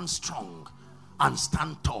stand strong and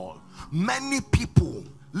stand tall. Many people,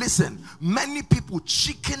 listen, many people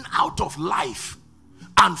chicken out of life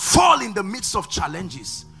and fall in the midst of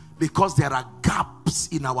challenges because there are gaps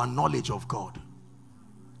in our knowledge of God.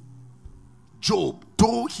 Job,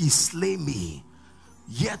 though he slay me,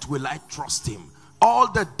 yet will I trust him.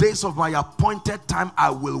 All the days of my appointed time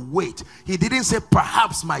I will wait. He didn't say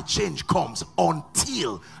perhaps my change comes,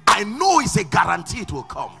 until I know it's a guarantee it will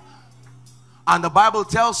come. And the Bible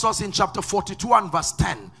tells us in chapter 42 and verse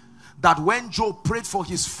 10 that when Job prayed for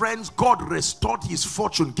his friends, God restored his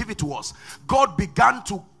fortune. Give it to us. God began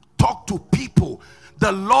to talk to people.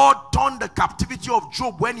 The Lord turned the captivity of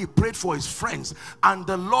Job when he prayed for his friends, and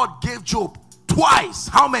the Lord gave Job twice.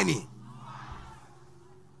 How many?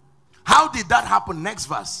 How did that happen? Next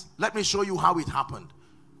verse. Let me show you how it happened.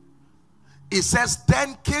 It says,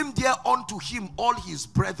 then came there unto him all his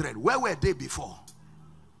brethren. Where were they before?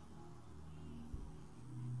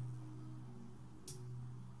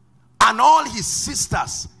 And all his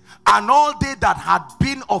sisters, and all they that had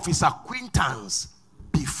been of his acquaintance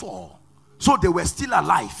before. So they were still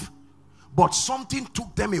alive, but something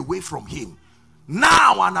took them away from him.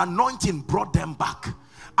 Now an anointing brought them back.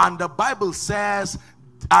 And the Bible says,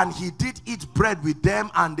 and he did eat bread with them,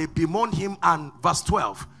 and they bemoaned him. And verse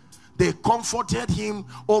 12, they comforted him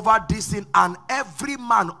over this thing, and every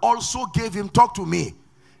man also gave him, talk to me,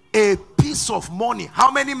 a piece of money.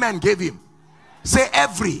 How many men gave him? Say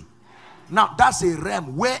every. Now that's a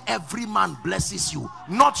realm where every man blesses you,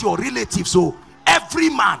 not your relatives. So every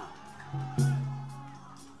man.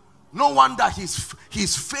 No wonder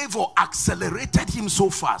his favor accelerated him so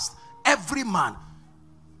fast. Every man.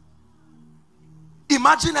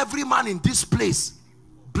 Imagine every man in this place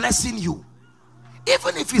blessing you.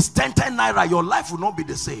 Even if it's 10 naira, your life will not be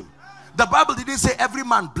the same. The Bible didn't say every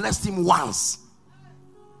man blessed him once.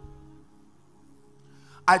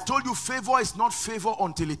 I told you favor is not favor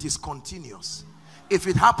until it is continuous. If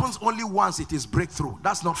it happens only once, it is breakthrough.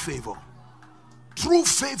 That's not favor. True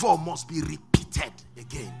favor must be repeated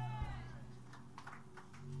again.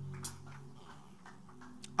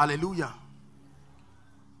 Hallelujah.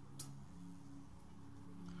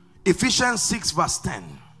 Ephesians 6 verse 10.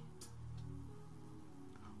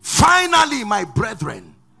 Finally, my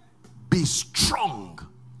brethren, be strong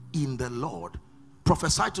in the Lord.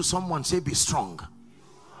 Prophesy to someone, say be strong.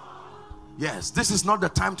 Yes, this is not the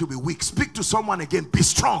time to be weak. Speak to someone again. Be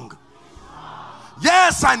strong.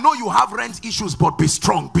 Yes, I know you have rent issues, but be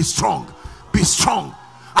strong. Be strong. Be strong.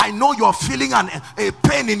 I know you're feeling a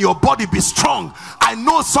pain in your body. Be strong. I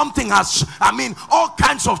know something has, all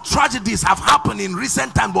kinds of tragedies have happened in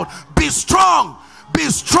recent time, but be strong. Be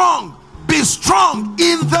strong. Be strong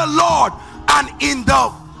in the Lord and in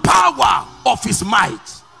the power of his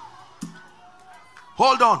might.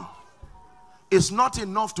 Hold on. It's not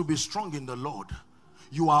enough to be strong in the Lord.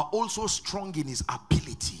 You are also strong in his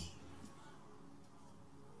ability.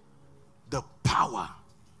 The power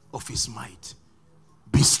of his might.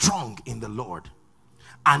 Be strong in the Lord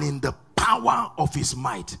and in the power of his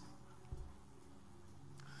might.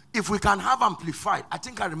 If we can have amplified, I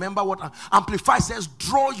think I remember what amplified says,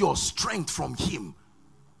 draw your strength from him.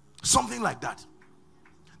 Something like that.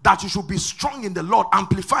 That you should be strong in the Lord.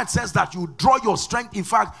 Amplified says that you draw your strength, in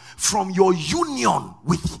fact, from your union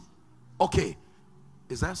with him. Okay.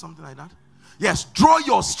 Is there something like that? Yes. Draw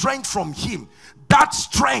your strength from him. That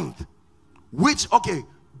strength which, okay,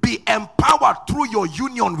 be empowered through your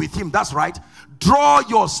union with him. That's right. Draw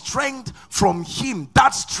your strength from him.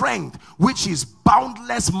 That strength which his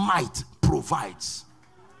boundless might provides.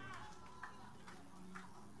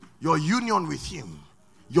 Your union with him,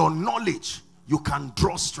 your knowledge, you can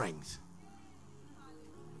draw strength.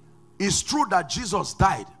 It's true that Jesus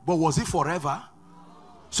died, but was it forever?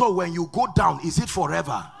 So when you go down, is it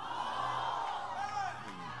forever?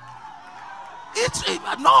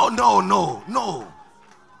 No.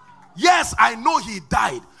 Yes, I know he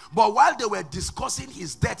died, but while they were discussing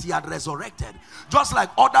his death, he had resurrected. Just like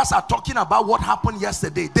others are talking about what happened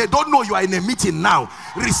yesterday. They don't know you are in a meeting now,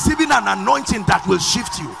 receiving an anointing that will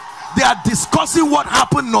shift you. They are discussing what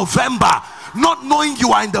happened November, not knowing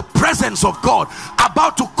you are in the presence of God,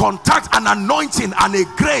 about to contact an anointing and a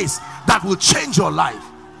grace that will change your life.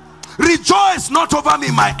 Rejoice not over me,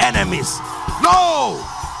 my enemies. No,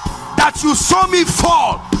 that you saw me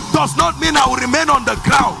fall does not mean I will remain on the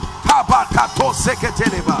ground.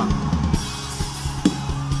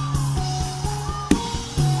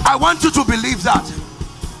 I want you to believe that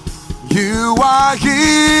you are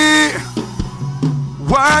here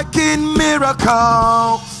working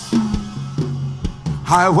miracles.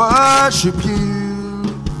 I worship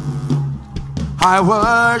you. I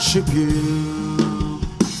worship you.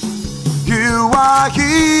 You are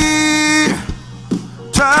here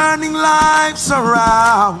turning lives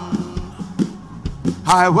around.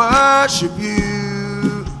 I worship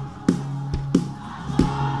you.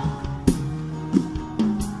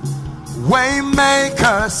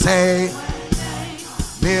 Waymaker, say,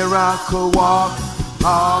 miracle walk,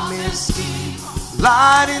 promise,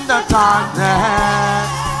 light in the darkness.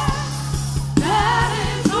 That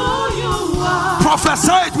is who you are.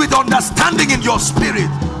 Prophesy it with understanding in your spirit.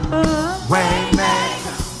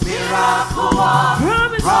 Waymaker, miracle walk,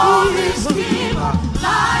 promise keeper,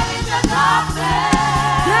 light in the darkness.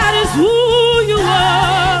 That is who you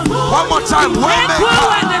are. One more time. Waymaker,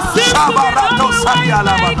 miracle walker,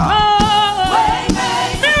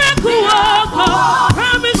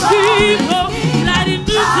 promise keeper, light in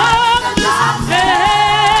the darkness.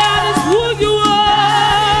 That is who you are.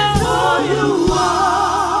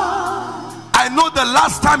 I know the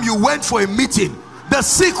last time you went for a meeting, the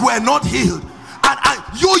sick were not healed, and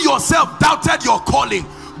you yourself doubted your calling.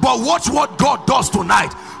 But watch what God does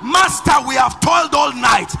tonight. Master, we have toiled all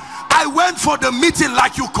night. I went for the meeting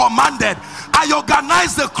like you commanded. I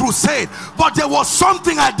organized the crusade, but there was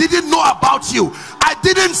something I didn't know about you. I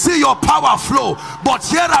didn't see your power flow. But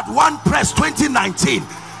here at One Press 2019,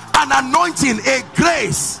 an anointing, a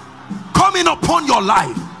grace coming upon your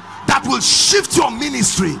life that will shift your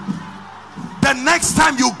ministry. The next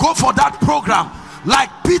time you go for that program, like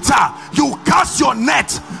Peter, you cast your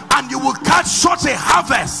net and you will catch such a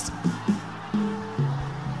harvest.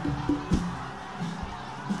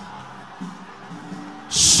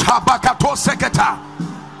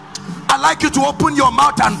 I like you to open your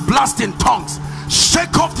mouth and blast in tongues.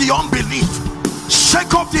 Shake off the unbelief.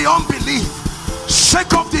 Shake off the unbelief.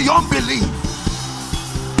 Shake off the unbelief.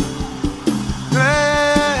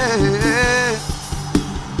 Hey.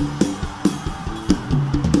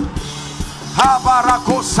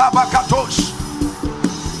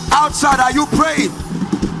 Outside, are you praying?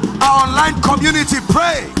 Our online community,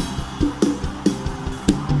 pray.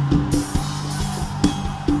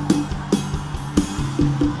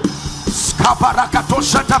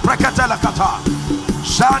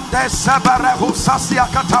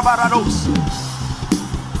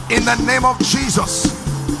 In the name of Jesus,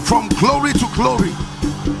 from glory to glory.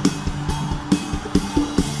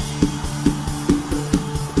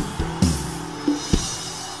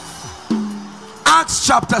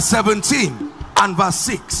 chapter 17 and verse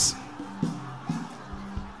 6.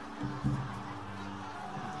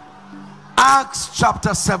 Acts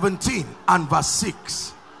chapter 17 and verse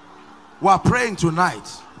 6. We are praying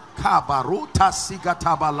tonight.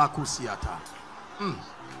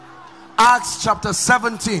 Acts chapter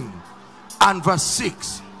 17 and verse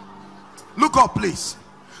 6. Look up, please.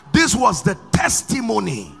 This was the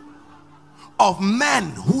testimony of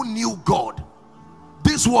men who knew God.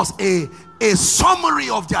 This was a summary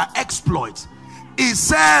of their exploits. It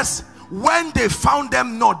says, when they found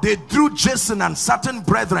them not, they drew Jason and certain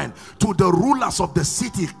brethren to the rulers of the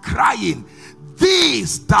city, crying,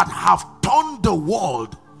 these that have turned the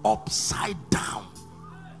world upside down.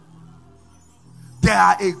 There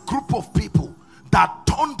are a group of people that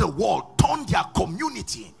turned the world, turned their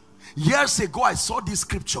community. Years ago I saw this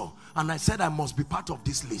scripture and I said I must be part of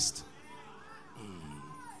this list.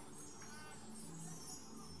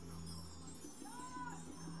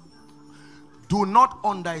 Do not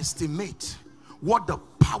underestimate what the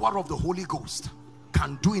power of the Holy Ghost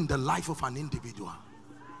can do in the life of an individual.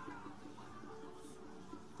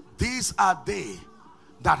 These are they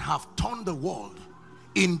that have turned the world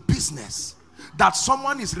in business. That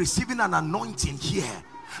someone is receiving an anointing here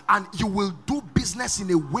and you will do business in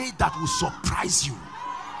a way that will surprise you.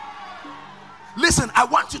 Listen, I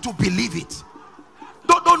want you to believe it.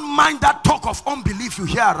 Don't mind that talk of unbelief you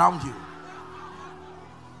hear around you.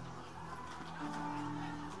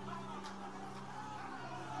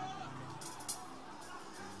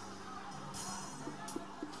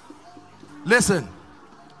 Listen,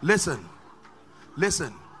 listen,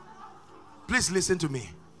 listen. Please listen to me.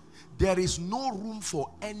 There is no room for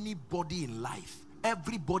anybody in life.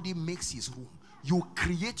 Everybody makes his room. You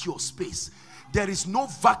create your space. There is no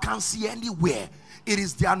vacancy anywhere. It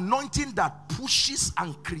is the anointing that pushes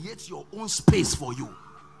and creates your own space for you.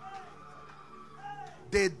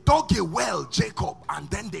 They dug a well, Jacob, and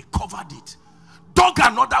then they covered it. Dug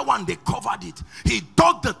another one, they covered it. He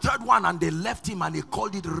dug the third one and they left him and they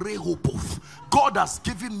called it Rehoboth. God has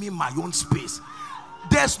given me my own space.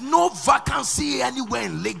 There's no vacancy anywhere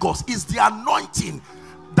in Lagos. It's the anointing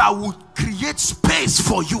that will create space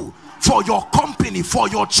for you, for your company, for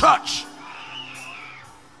your church.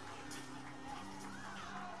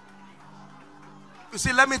 You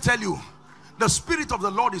see, let me tell you, the Spirit of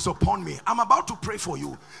the Lord is upon me. I'm about to pray for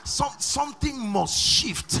you. Something must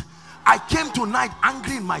shift. I came tonight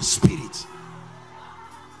angry in my spirit.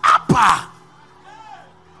 Abba!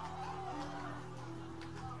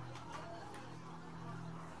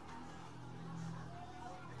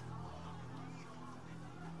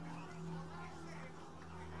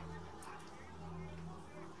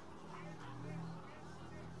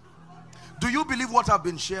 Do you believe what I've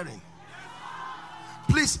been sharing?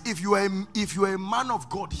 Please, if you are a man of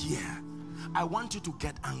God here, I want you to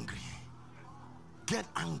get angry. Get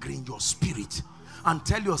angry in your spirit and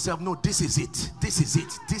tell yourself, no, this is it. This is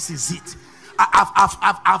it. This is it.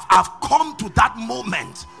 I've come to that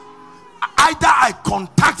moment. Either I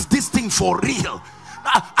contact this thing for real.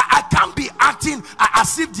 I can't be acting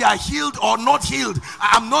as if they are healed or not healed.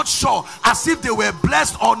 I'm not sure. As if they were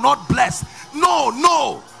blessed or not blessed. No,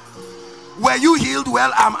 no. Were you healed?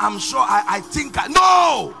 Well, I'm sure. I think.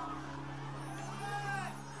 No.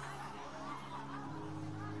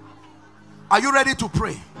 Are you ready to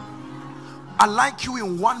pray? I'd like you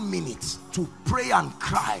in 1 minute to pray and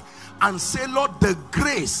cry and say, Lord, the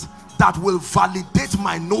grace that will validate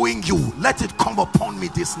my knowing you, let it come upon me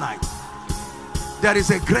this night. There is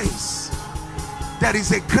a grace. There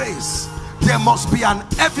is a grace. There must be an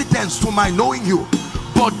evidence to my knowing you.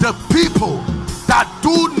 But the people that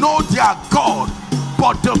do know their God,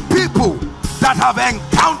 but the people that have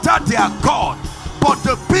encountered their God, but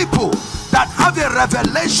the people that have a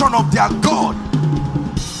revelation of their God,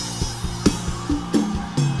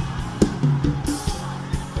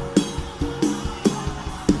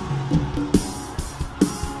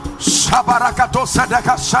 Shabarakato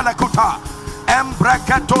Sadaka Shalakota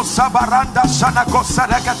Embrekato Sabaranda Shanako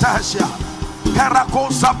Sadakatashia Perako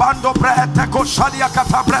Sabando Breheteko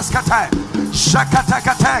Shaliakata Breskate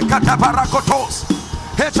Shakatakate Katabarakotos.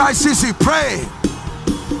 HICC, pray.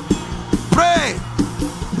 Pray.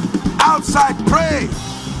 Outside, pray.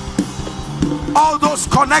 All those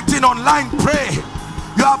connecting online, pray.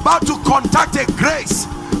 You are about to contact a grace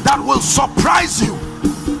that will surprise you.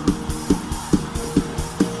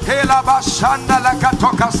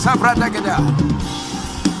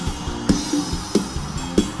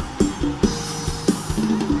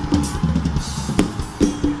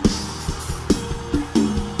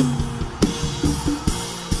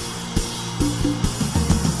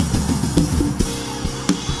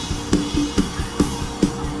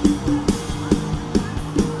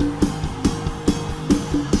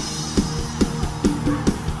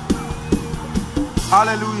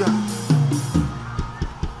 Hallelujah.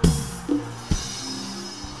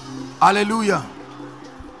 Hallelujah.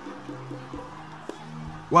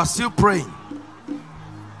 We're still praying.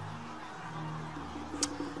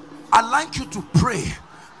 I'd like you to pray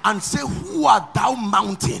and say, who art thou,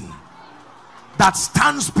 mountain that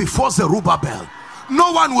stands before Zerubbabel?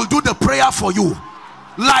 No one will do the prayer for you.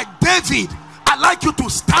 Like David, I'd like you to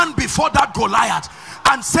stand before that Goliath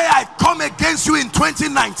and say, I come against you in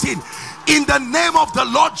 2019 in the name of the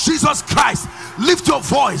Lord Jesus Christ. Lift your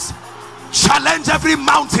voice, challenge every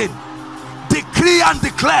mountain, decree and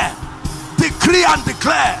declare, decree and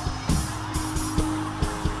declare.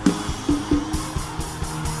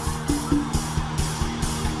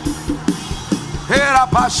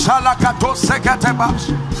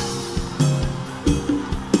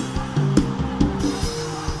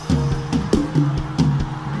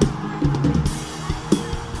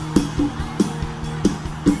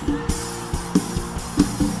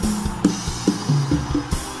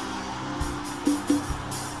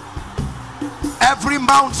 Every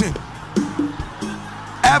mountain,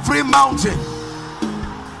 every mountain,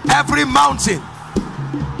 every mountain,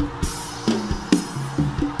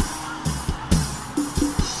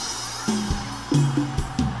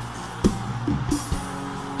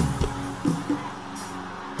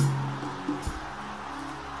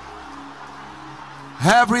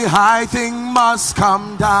 every high thing must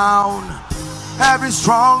come down, every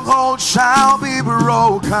stronghold shall be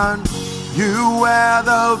broken. You wear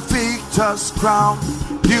the victor's crown,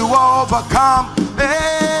 you overcome.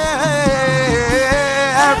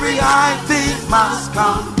 Every high thing must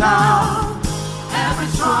come down, every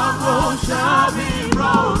stronghold shall be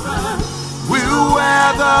broken. We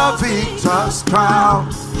wear the victor's crown,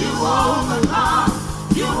 you overcome.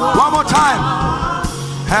 You overcome. One more time.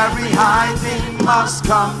 Every high thing must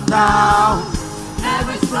come down,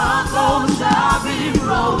 every stronghold shall be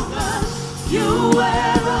broken. You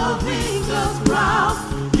wear the victor's crown,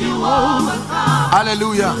 you overcome.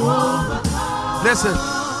 Hallelujah. You overcome. Listen,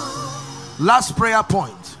 last prayer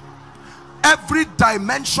point. Every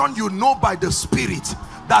dimension you know by the Spirit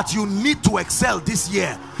that you need to excel this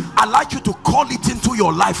year, I'd like you to call it into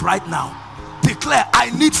your life right now. Declare, I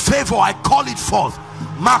need favor, I call it forth.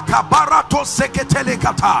 Makabarato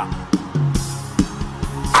seketelekata.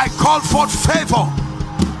 I call forth favor,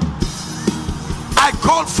 I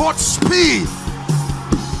call forth speed.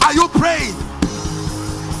 Are you praying?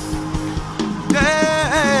 Yeah,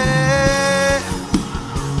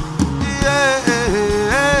 yeah.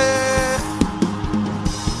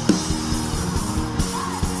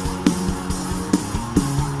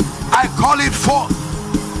 I call it forth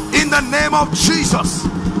in the name of Jesus.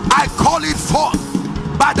 I call it forth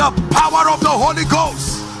by the power of the Holy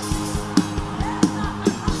Ghost.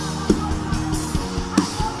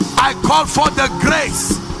 I call for the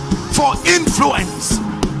grace for influence.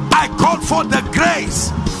 I call for the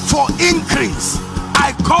grace for increase.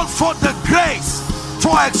 I call for the grace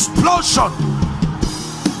for explosion.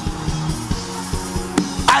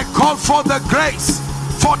 I call for the grace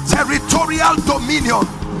for territorial dominion.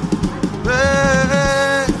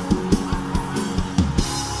 Hey,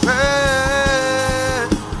 hey.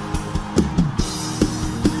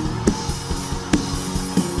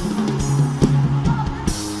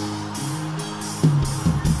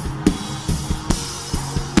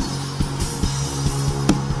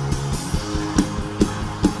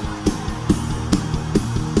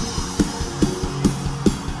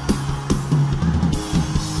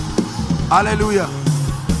 Hallelujah.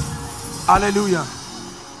 Hallelujah.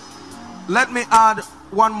 Let me add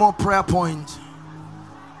one more prayer point.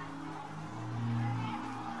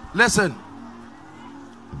 Listen.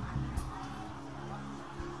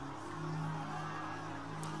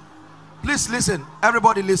 Please listen.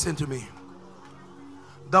 Everybody listen to me.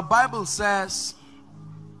 The Bible says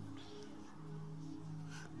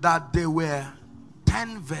that there were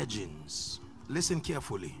 10 virgins. Listen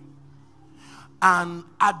carefully. And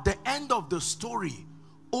at the end of the story,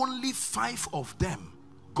 only 5 of them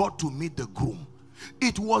got to meet the groom.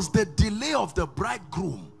 It was the delay of the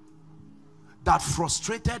bridegroom that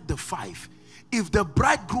frustrated the 5. If the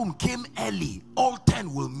bridegroom came early, all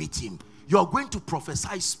 10 will meet him. You are going to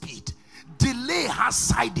prophesy speed. Delay has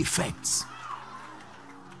side effects.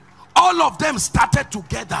 All of them started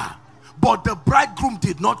together, but the bridegroom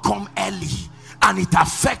did not come early, and it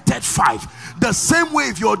affected 5. The same way,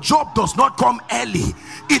 if your job does not come early,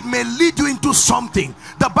 it may lead you into something.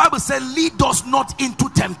 The Bible says, lead us not into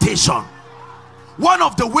temptation. One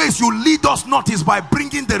of the ways you lead us not is by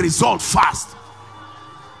bringing the result fast.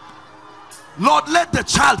 Lord, let the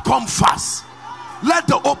child come fast. Let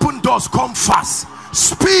the open doors come fast.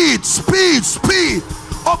 Speed, speed, speed.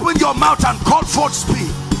 your mouth and call forth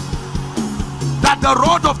speed. That the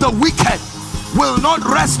rod of the wicked will not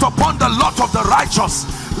rest upon the lot of the righteous,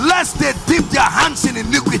 lest they dip their hands in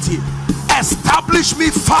iniquity. Establish me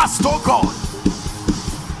fast, O God.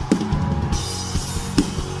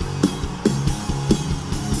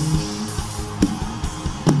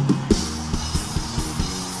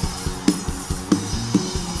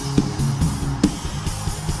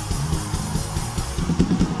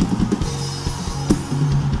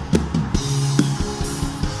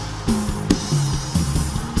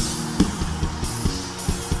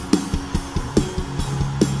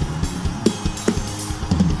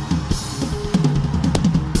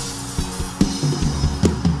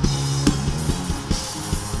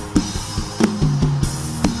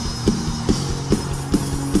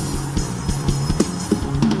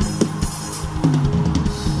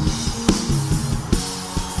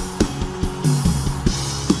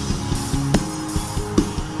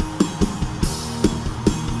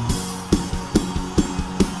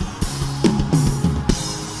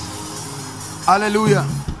 Hallelujah.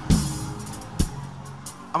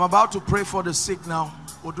 I'm about to pray for the sick now.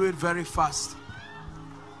 We'll do it very fast.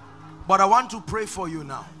 But I want to pray for you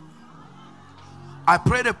now. I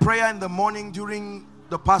prayed a prayer in the morning during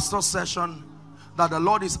the pastor's session that the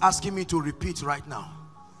Lord is asking me to repeat right now.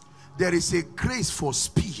 There is a grace for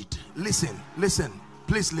speed. Listen, listen,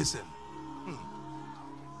 please listen.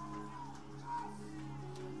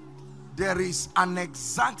 There is an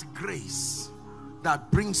exact grace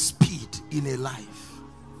that brings speed in a life,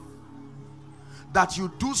 that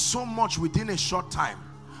you do so much within a short time.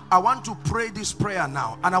 I want to pray this prayer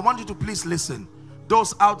now, and I want you to please listen.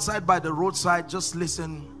 Those outside by the roadside, just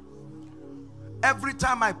listen. Every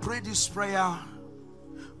time I pray this prayer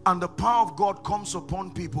and the power of God comes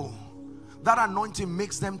upon people, that anointing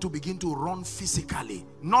makes them to begin to run physically,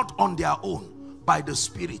 not on their own, by the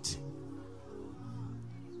Spirit.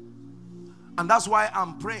 And that's why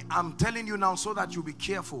I'm praying, I'm telling you now, so that you be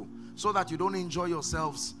careful, so that you don't enjoy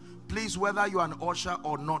yourselves. Please, whether you're an usher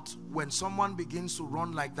or not, when someone begins to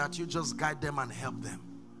run like that, you just guide them and help them.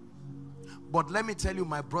 But let me tell you,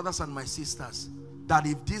 my brothers and my sisters, that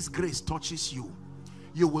if this grace touches you,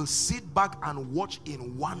 you will sit back and watch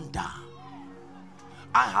in wonder.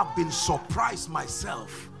 I have been surprised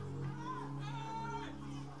myself.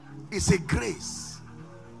 It's a grace.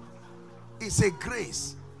 It's a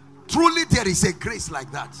grace. Truly, there is a grace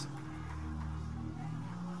like that.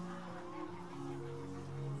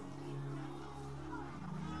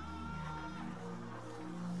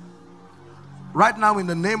 Right now, in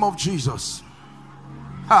the name of Jesus,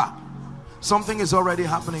 something is already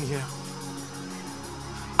happening here.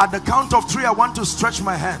 At the count of 3, I want to stretch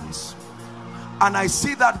my hands, and I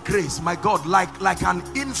see that grace, my God, like an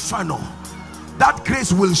inferno. That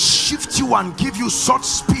grace will shift you and give you such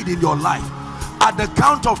speed in your life. At the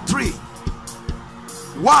count of 3,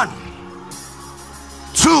 1,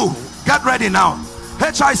 2, get ready now.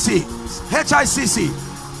 HICC,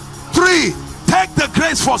 3, take the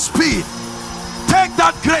grace for speed. Take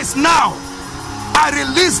that grace now. I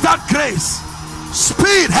release that grace.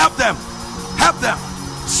 Speed, help them. Help them.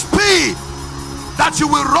 Speed, that you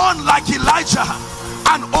will run like Elijah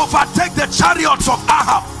and overtake the chariots of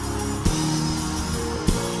Ahab.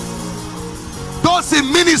 Those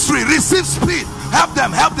in ministry, receive speed. Help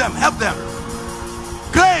them, help them, help them.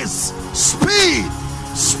 Grace, speed,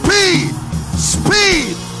 speed,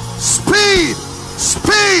 speed, speed,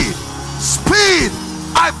 speed, speed.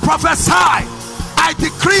 I prophesy, I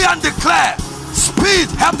decree and declare speed.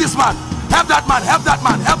 Help this man, help that man, help that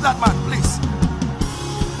man, help that man, please.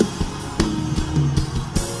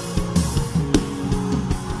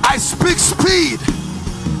 I speak speed.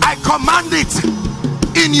 I command it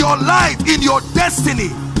in your life, in your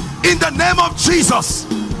destiny, in the name of Jesus.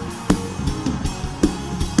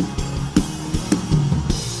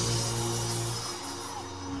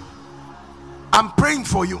 I'm praying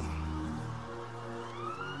for you.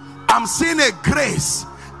 I'm seeing a grace,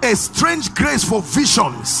 a strange grace for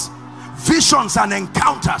visions and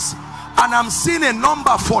encounters. And I'm seeing a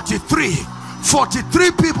number 43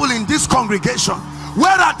 people in this congregation.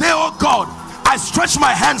 Where are they, oh God? I stretch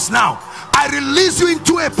my hands now. I release you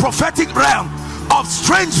into a prophetic realm of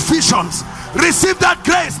strange visions. Receive that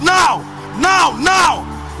grace now, now, now.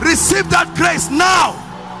 Receive that grace now.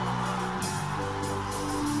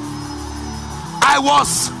 I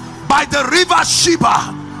was by the river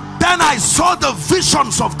Sheba. Then I saw the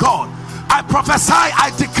visions of God. I prophesy,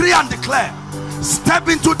 I decree and declare, step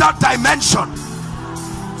into that dimension.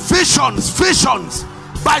 Visions, visions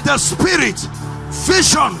by the Spirit.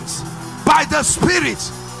 Visions by the Spirit.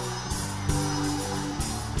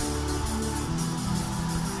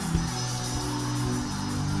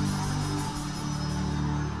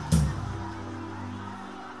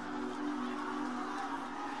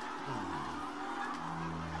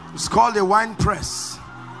 It's called a wine press.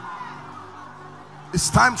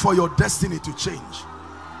 It's time for your destiny to change.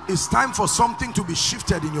 It's time for something to be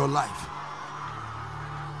shifted in your life.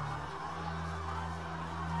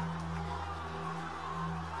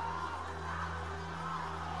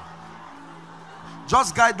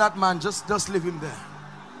 Just guide that man. Just leave him there.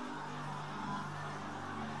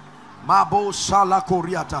 My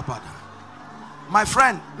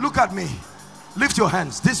friend, look at me. Lift your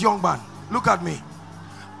hands. This young man, look at me.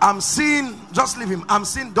 I'm seeing, just leave him. I'm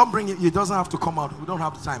seeing, don't bring him. He doesn't have to come out. We don't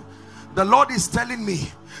have the time. The Lord is telling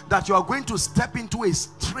me that you are going to step into a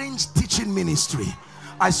strange teaching ministry.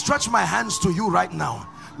 I stretch my hands to you right now.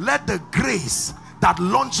 Let the grace that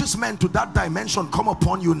launches men to that dimension come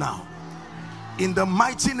upon you now. In the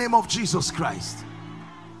mighty name of Jesus Christ.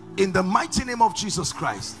 In the mighty name of Jesus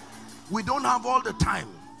Christ. We don't have all the time.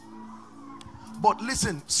 But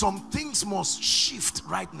listen, some things must shift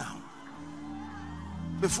right now.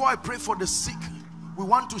 Before I pray for the sick, we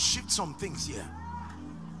want to shift some things here.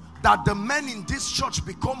 That the men in this church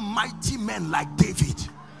become mighty men like David.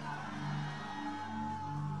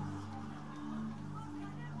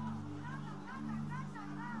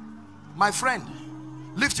 My friend,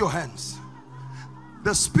 lift your hands.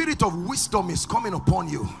 The spirit of wisdom is coming upon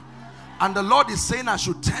you. And the Lord is saying I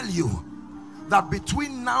should tell you that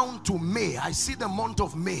between now to May, I see the month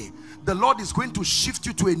of May, the Lord is going to shift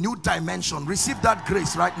you to a new dimension. Receive that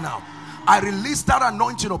grace right now. I release that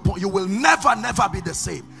anointing upon you. You will never be the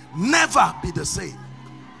same. Never be the same.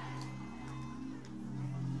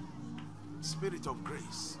 Spirit of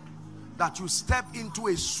grace. That you step into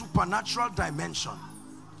a supernatural dimension.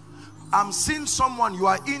 I'm seeing someone, you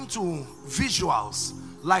are into visuals,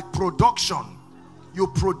 like production. You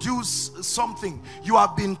produce something. You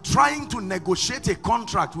have been trying to negotiate a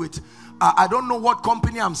contract with I don't know what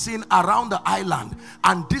company I'm seeing around the island,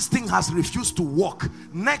 and this thing has refused to work.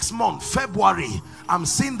 Next month, February, I'm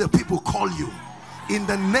seeing the people call you in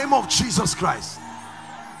the name of Jesus Christ.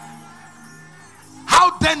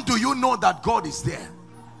 How then do you know that God is there?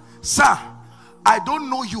 Sir, I don't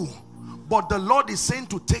know you, but the Lord is saying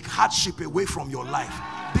to take hardship away from your life.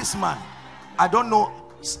 This man, I don't know.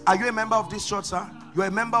 Are you a member of this church, sir? You're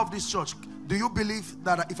a member of this church. Do you believe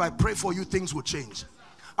that if I pray for you, things will change?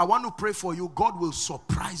 I want to pray for you. God will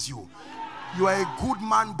surprise you. You are a good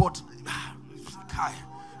man, but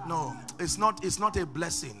no, it's not a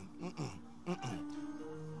blessing.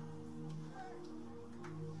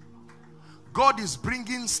 God is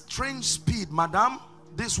bringing strange speed. Madam,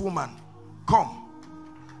 this woman, come.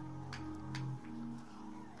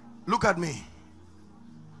 Look at me.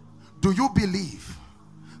 Do you believe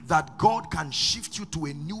that God can shift you to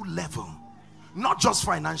a new level? Not just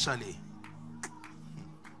financially.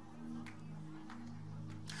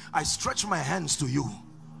 I stretch my hands to you.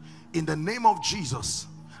 In the name of Jesus,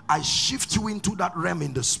 I shift you into that realm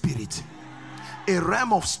in the spirit. A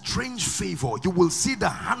realm of strange favor. You will see the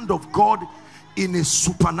hand of God in a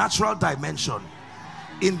supernatural dimension.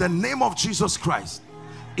 In the name of Jesus Christ.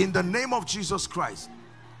 In the name of Jesus Christ.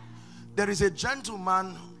 There is a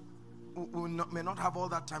gentleman who may not have all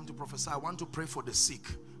that time to prophesy. I want to pray for the sick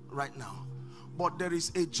right now. But there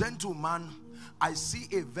is a gentleman. I see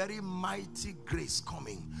a very mighty grace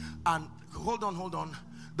coming. And hold on.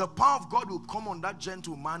 The power of God will come on that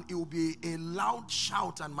gentleman. It will be a loud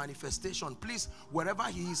shout and manifestation. Please, wherever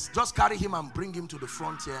he is, just carry him and bring him to the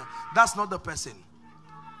front here. That's not the person.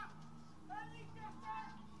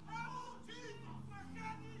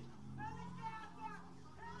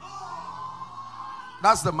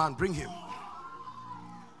 That's the man. Bring him.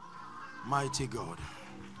 Mighty God.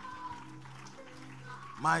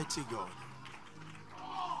 Mighty God.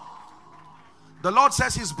 The Lord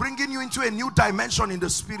says he's bringing you into a new dimension in the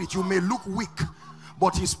spirit. You may look weak,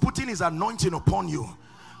 but he's putting his anointing upon you.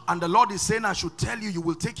 And the Lord is saying I should tell you, you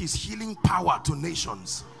will take his healing power to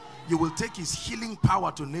nations. You will take his healing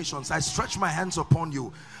power to nations. I stretch my hands upon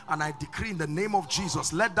you and I decree in the name of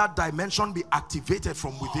Jesus, let that dimension be activated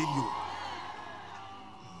from within you.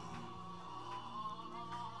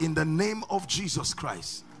 In the name of Jesus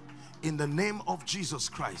Christ. In the name of Jesus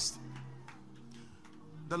Christ.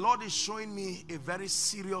 The Lord is showing me a very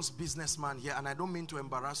serious businessman here, and I don't mean to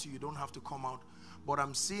embarrass you. You don't have to come out. But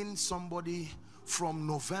I'm seeing somebody from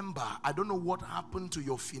November. I don't know what happened to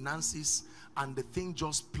your finances and the thing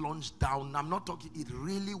just plunged down. I'm not talking, it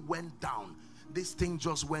really went down. This thing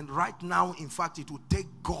just went right now. In fact, it will take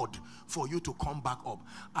God for you to come back up.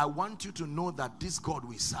 I want you to know that this God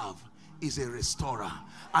we serve is a restorer.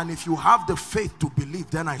 And if you have the faith to believe,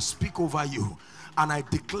 then I speak over you and I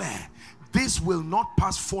declare, this will not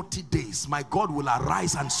pass 40 days. My God will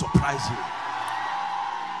arise and surprise you.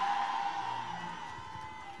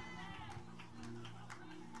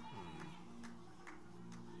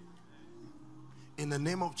 In the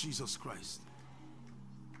name of Jesus Christ.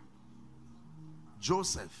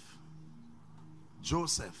 Joseph,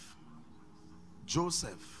 Joseph,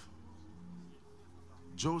 Joseph,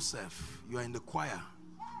 Joseph, you are in the choir.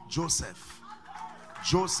 Joseph,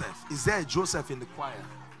 Joseph, is there a Joseph in the choir?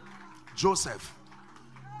 Joseph,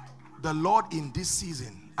 the Lord in this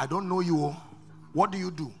season, I don't know you, what do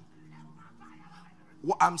you do?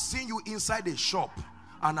 I'm seeing you inside a shop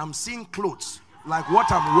and I'm seeing clothes like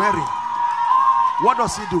what I'm wearing. What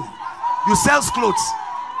does he do? You sell clothes.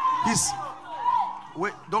 He's,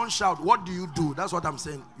 wait, don't shout. What do you do? That's what I'm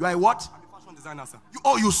saying. You are a what? Fashion designer, sir.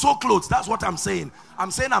 You sew clothes. That's what I'm saying.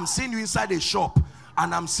 I'm saying I'm seeing you inside a shop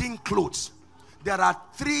and I'm seeing clothes. There are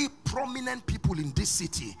 3 prominent people in this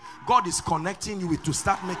city God is connecting you with to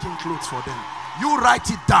start making clothes for them. You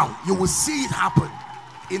write it down. You will see it happen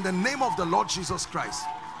in the name of the Lord Jesus Christ.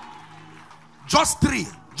 Just 3.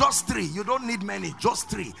 Just 3. You don't need many. Just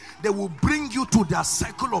 3. They will bring you to their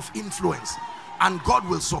circle of influence and God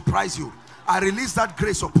will surprise you. I release that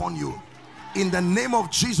grace upon you in the name of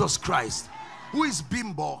Jesus Christ. Who is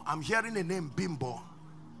Bimbo? I'm hearing a name, Bimbo.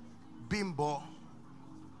 Bimbo.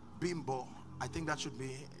 Bimbo. I think that should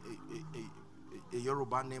be a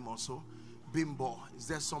Yoruba name also. Bimbo. Is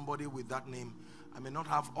there somebody with that name? I may not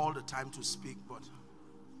have all the time to speak, but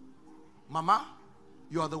Mama,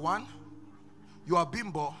 you are the one. You are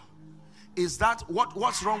Bimbo. Is that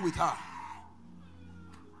what's wrong with her?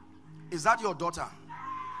 Is that your daughter?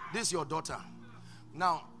 This is your daughter.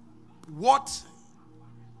 Now, what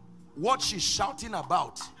she's shouting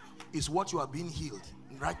about is what you are being healed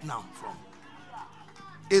right now from.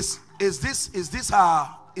 Is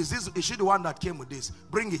she the one that came with this?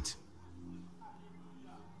 Bring it.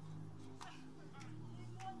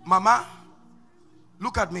 Mama,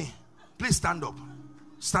 look at me. Please stand up.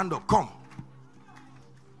 Stand up. Come.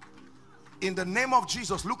 In the name of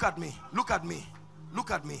Jesus, look at me. Look at me. Look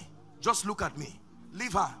at me. Just look at me.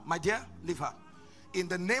 Leave her, my dear. Leave her. In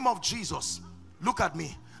the name of Jesus, look at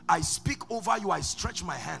me. I speak over you. I stretch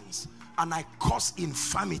my hands and I cause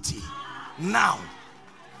infirmity. Now,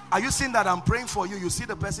 are you seeing that I'm praying for you? You see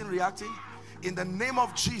the person reacting? In the name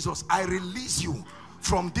of Jesus, I release you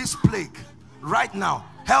from this plague right now.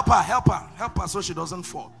 Help her, help her, help her so she doesn't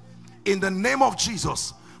fall. In the name of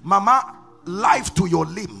Jesus, Mama, life to your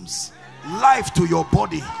limbs, life to your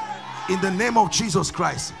body. In the name of Jesus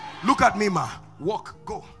Christ. Look at me, ma. Walk.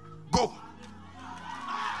 Go. Go.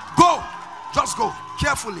 Go. Just go.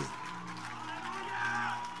 Carefully.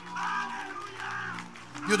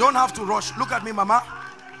 You don't have to rush. Look at me, Mama.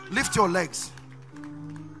 Lift your legs.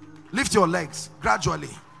 Lift your legs. Gradually.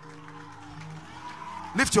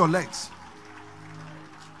 Lift your legs.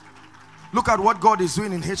 Look at what God is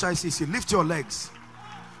doing in HICC. Lift your legs.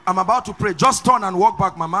 I'm about to pray. Just turn and walk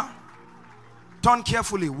back, Mama. Turn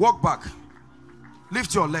carefully. Walk back.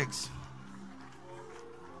 Lift your legs.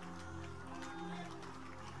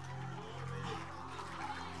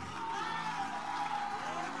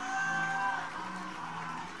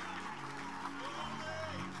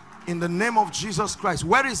 In the name of Jesus Christ.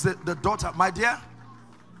 Where is the daughter? My dear,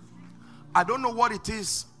 I don't know what it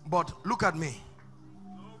is, but look at me.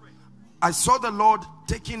 I saw the Lord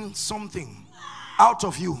taking something out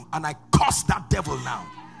of you and I curse that devil now.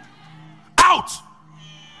 Out!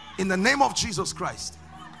 In the name of Jesus Christ.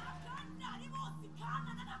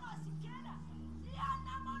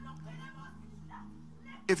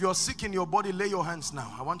 If you're sick in your body, lay your hands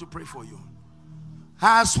now. I want to pray for you.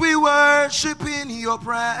 As we worship in your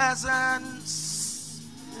presence,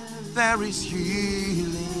 there is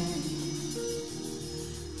healing.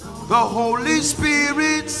 The Holy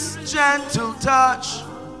Spirit's gentle touch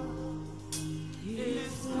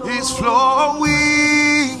is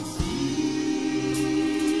flowing.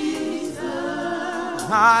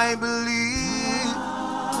 I believe.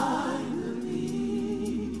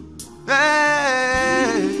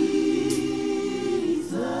 Hey,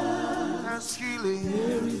 there's healing.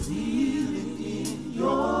 There is healing in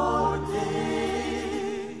your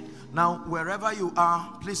name. Now, wherever you are,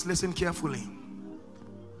 please listen carefully.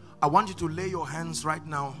 I want you to lay your hands right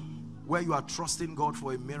now where you are trusting God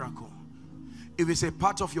for a miracle. If it's a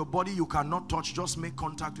part of your body you cannot touch, just make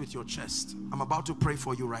contact with your chest. I'm about to pray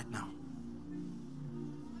for you right now.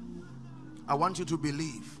 I want you to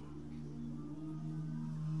believe.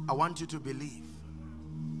 I want you to believe.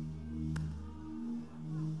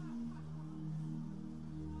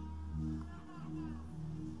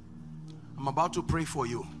 I'm about to pray for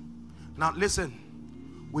you. Now listen,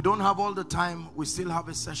 we don't have all the time. We still have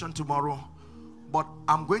a session tomorrow. But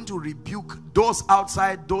I'm going to rebuke those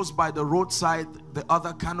outside, those by the roadside, the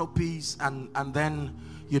other canopies, and then,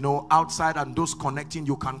 you know, outside, and those connecting.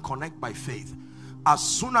 You can connect by faith. as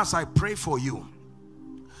soon as I pray for you,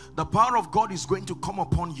 the power of God is going to come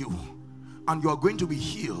upon you and you are going to be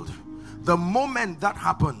healed. The moment that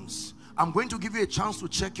happens, I'm going to give you a chance to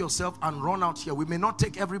check yourself and run out here. We may not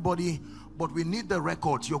take everybody, but we need the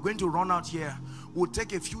records. You're going to run out here. We'll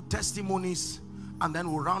take a few testimonies and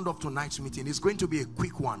then we'll round up tonight's meeting. It's going to be a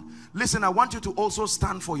quick one. Listen, I want you to also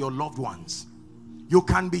stand for your loved ones. You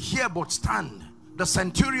can be here, but stand. The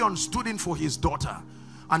centurion stood in for his daughter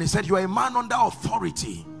and he said, you are a man under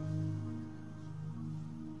authority.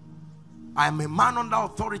 I am a man under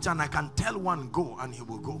authority and I can tell one go and he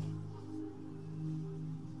will go.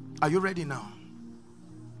 Are you ready now?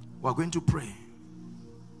 We're going to pray.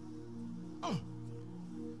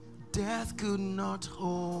 Death could not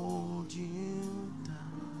hold you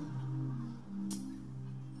down.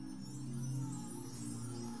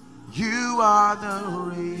 You are the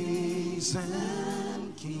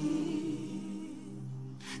risen King.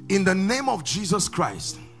 In the name of Jesus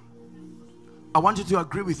Christ, I want you to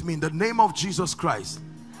agree with me. In the name of Jesus Christ.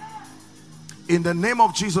 In the name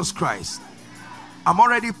of Jesus Christ. I'm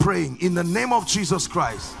already praying. In the name of Jesus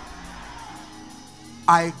Christ,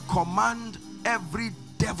 I command every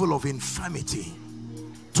devil of infirmity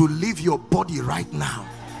to leave your body right now.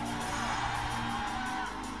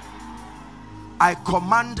 I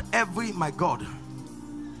command every, my God,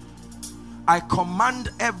 I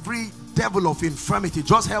command every devil of infirmity,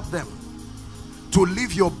 just help them, to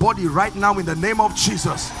leave your body right now in the name of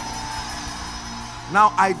Jesus.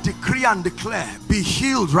 Now I decree and declare, be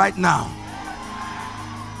healed right now.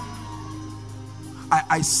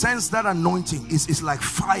 I sense that anointing is like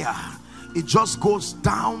fire. It just goes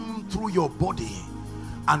down through your body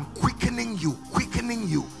and quickening you, quickening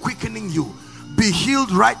you, quickening you. Be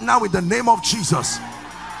healed right now in the name of Jesus.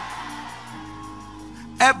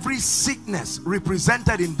 Every sickness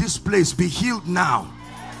represented in this place, be healed now.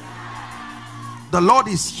 The Lord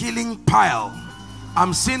is healing pile.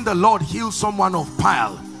 I'm seeing the Lord heal someone of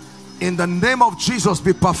pile. In the name of Jesus,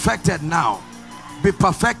 be perfected now. Be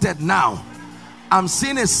perfected now. I'm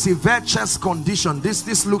seeing a severe chest condition.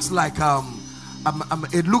 This looks like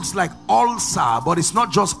it looks like ulcer, but it's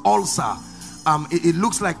not just ulcer. It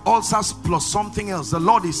looks like ulcers plus something else. The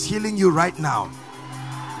Lord is healing you right now.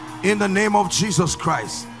 In the name of Jesus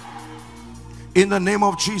Christ. In the name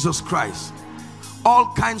of Jesus Christ.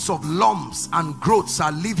 All kinds of lumps and growths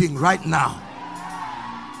are leaving right now.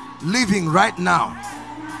 Leaving right now.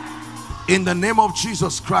 In the name of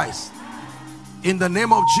Jesus Christ. In the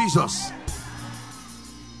name of Jesus.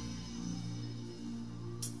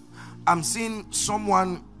 I'm seeing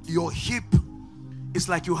someone, your hip, it's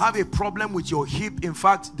like you have a problem with your hip. In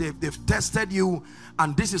fact, they've tested you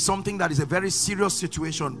and this is something that is a very serious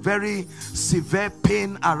situation, very severe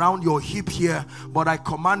pain around your hip here, but I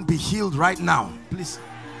command be healed right now, please,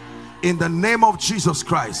 in the name of Jesus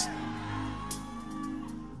Christ.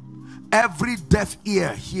 Every deaf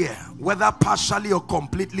ear here, whether partially or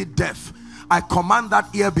completely deaf, I command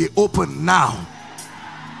that ear be open now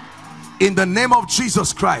in the name of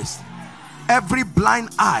Jesus Christ. Every blind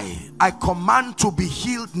eye, I command to be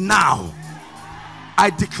healed now. I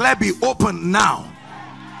declare be open now.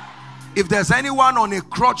 If there's anyone on a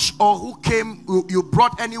crutch or who came, you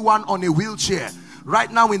brought anyone on a wheelchair,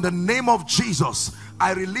 right now in the name of Jesus,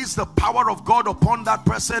 I release the power of God upon that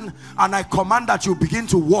person and I command that you begin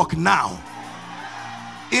to walk now.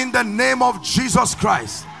 In the name of Jesus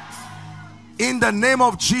Christ. In the name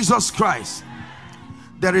of Jesus Christ.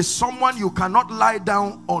 There is someone, you cannot lie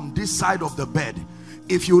down on this side of the bed.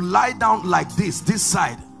 If you lie down like this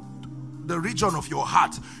side, the region of your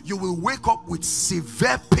heart, you will wake up with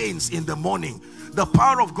severe pains in the morning. The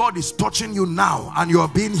power of God is touching you now and you are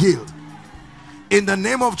being healed. In the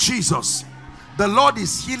name of Jesus. The Lord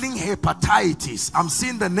is healing hepatitis. I'm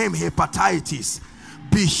seeing the name hepatitis.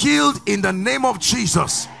 Be healed in the name of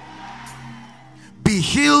Jesus. Be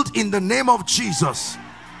healed in the name of Jesus.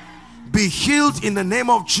 Be healed in the name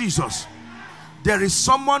of Jesus. There is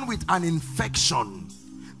someone with an infection.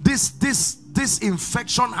 This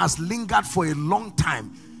infection has lingered for a long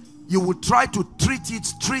time. You will try to treat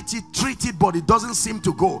it, but it doesn't seem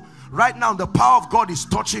to go. Right now, the power of God is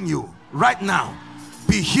touching you. Right now,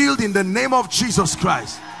 be healed in the name of Jesus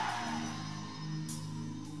Christ.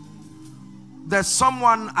 There's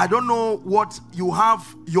someone, I don't know what you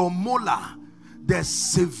have, your molar. There's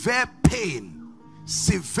severe pain.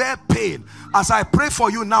 Severe pain. As I pray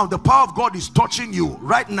for you now, the power of God is touching you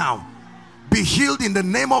right now. Be healed in the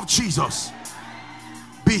name of Jesus.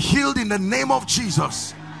 Be healed in the name of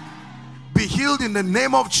Jesus. Be healed in the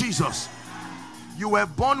name of Jesus. You were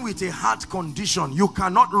born with a heart condition. You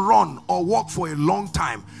cannot run or walk for a long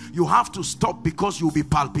time. You have to stop because you'll be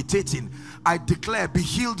palpitating. I declare, be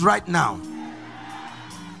healed right now.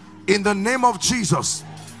 In the name of Jesus.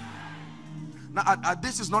 Now,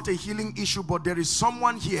 this is not a healing issue, but there is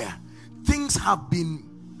someone here. Things have been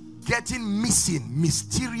getting missing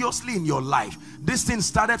mysteriously in your life. This thing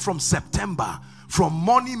started from September. From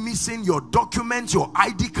money missing, your documents, your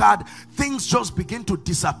ID card, things just begin to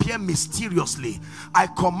disappear mysteriously. I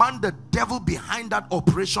command the devil behind that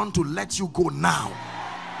operation to let you go now.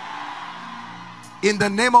 In the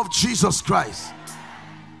name of Jesus Christ.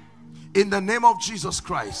 In the name of Jesus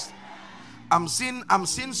Christ. I'm seeing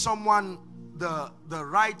someone,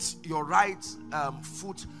 your right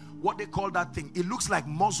foot, what they call that thing, it looks like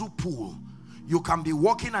muzzle pull. You can be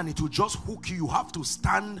walking and it will just hook you. You have to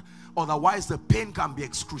stand, otherwise the pain can be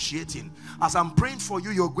excruciating. As I'm praying for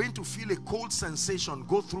you, you're going to feel a cold sensation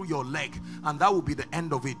go through your leg, and that will be the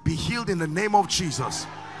end of it. Be healed in the name of Jesus.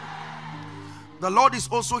 The Lord is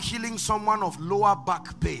also healing someone of lower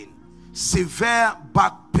back pain, severe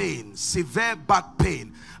back pain, severe back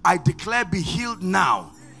pain. I declare, be healed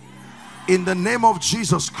now in the name of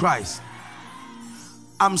Jesus Christ.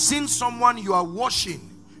 I'm seeing someone, you are washing.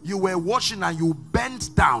 You were washing and you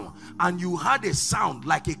bent down and you had a sound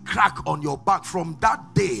like a crack on your back. From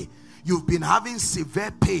that day, you've been having severe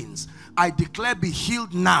pains. I declare, be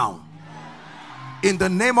healed now in the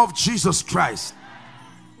name of Jesus Christ.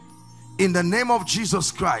 In the name of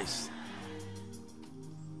Jesus Christ.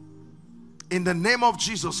 In the name of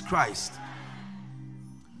Jesus Christ.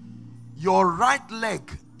 Your right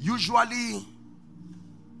leg usually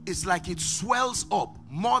is like it swells up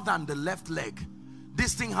more than the left leg.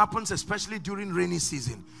 This thing happens especially during rainy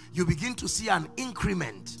season. You begin to see an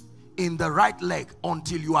increment in the right leg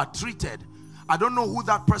until you are treated. I don't know who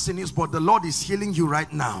that person is, but the Lord is healing you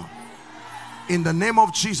right now in the name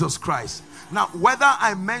of Jesus Christ. Now, whether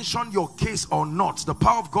I mention your case or not, the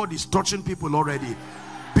power of God is touching people already.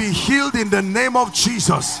 Be healed in the name of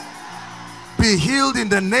Jesus. Be healed in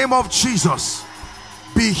the name of Jesus.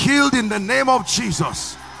 Be healed in the name of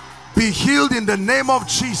Jesus. Be healed in the name of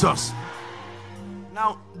Jesus.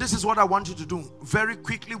 Now, this is what I want you to do. Very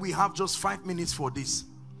quickly, we have just 5 minutes for this.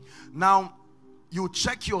 Now, you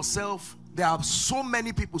check yourself. There are so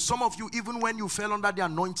many people. Some of you, even when you fell under the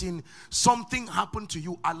anointing, something happened to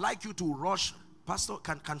you. I'd like you to rush. Pastor,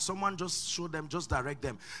 can someone just show them, just direct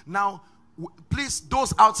them? Now, please,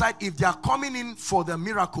 those outside, if they are coming in for the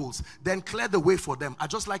miracles, then clear the way for them. I'd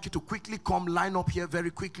just like you to quickly come, line up here very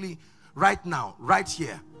quickly, right now, right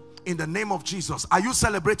here. In the name of Jesus. Are you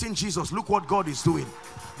celebrating Jesus? Look what God is doing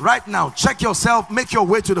right now. Check yourself. Make your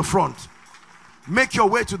way to the front. Make your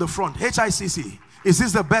way to the front. HICC, is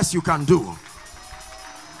this the best you can do?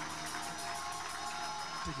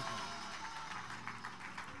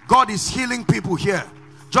 God is healing people here.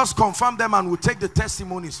 Just confirm them and we'll take the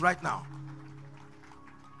testimonies right now.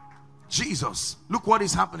 Jesus, look what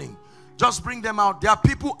is happening. Just bring them out. There are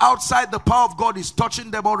people outside. The power of God is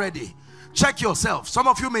touching them already. Check yourself. Some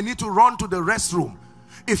of you may need to run to the restroom.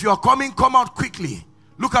 If you are coming, come out quickly.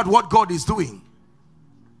 Look at what God is doing.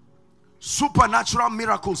 Supernatural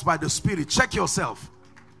miracles by the Spirit. Check yourself.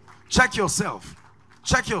 Check yourself.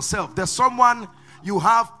 Check yourself. There's someone, you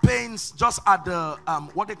have pains just at the,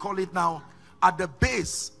 what they call it now, at the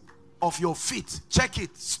base of your feet. Check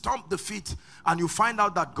it. Stomp the feet and you find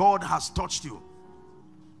out that God has touched you.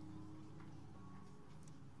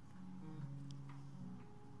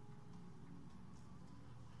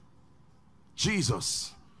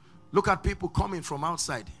 Jesus, look at people coming from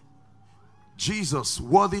outside. Jesus,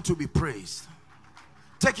 worthy to be praised.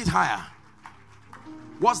 Take it higher.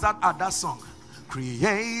 What's that? That song.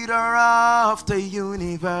 Creator of the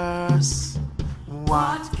universe,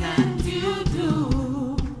 What can you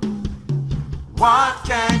do? what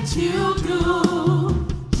can't you Do,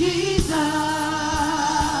 Jesus.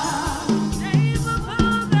 Name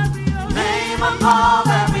above every other name above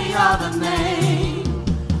every other name.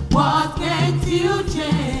 What can't you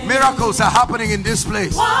change? Miracles are happening in this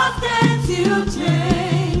place. What can't you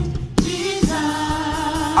change? Jesus.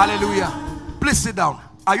 Hallelujah. Please sit down.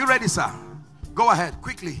 Are you ready, sir? Go ahead,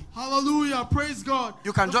 quickly. Hallelujah, praise God.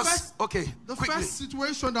 You can The just, first- okay, The quickly. first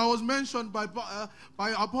situation that was mentioned by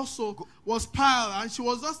Apostle was Pearl, and she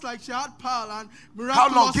was just like she had Pearl and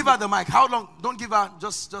miraculous. How long? Give her the mic. How long? Don't give her,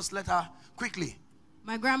 just let her, quickly.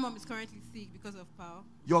 My grandmom is currently sick because of power.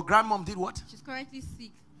 Your grandmom did what? She's currently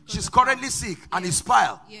sick. because She's of currently power. sick and Yes. is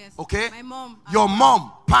pile. Yes. Okay? My mom. Your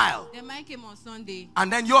mom, pile. Then mine came on Sunday. And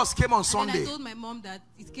then yours came on And then Sunday. I told my mom that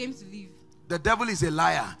it came to leave. The devil is a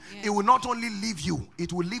liar. Yeah. It will not only leave you,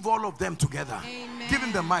 it will leave all of them together. Amen. Give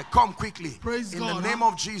him the mic. Come quickly. Praise in God, the name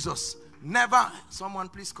of Jesus. Never, someone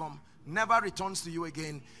please come. Never returns to you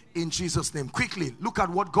again in Jesus' name. Quickly, look at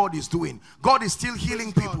what God is doing. God is still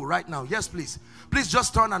healing people right now. Yes, please. Please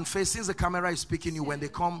just turn and face, since the camera is speaking you when they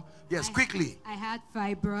come. Yes, quickly. I had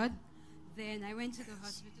fibroid. Then I went to the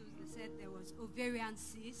hospital. They said there was ovarian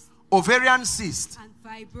cyst. Ovarian cyst. And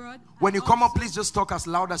fibroid. When you come up, please just talk as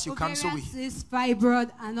loud as you can. So Ovarian cyst,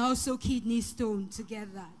 fibroid, and also kidney stone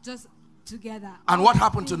together. Just together. And what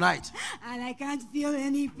happened tonight? And I can't feel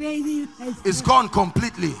any pain. It's gone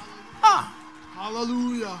completely.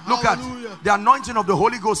 Hallelujah. Look Hallelujah. at the anointing of the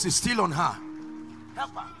Holy Ghost is still on her.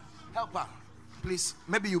 Help her. Help her. Please,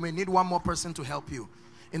 maybe you may need one more person to help you.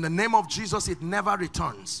 In the name of Jesus, it never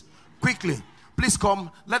returns. Quickly. Please come.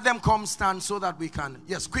 Let them come stand so that we can.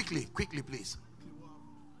 Yes, quickly. Quickly, please.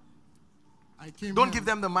 Don't give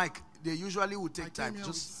them the mic. They usually will take time.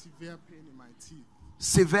 Just severe pain in my teeth.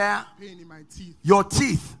 Severe Pain in my teeth. Your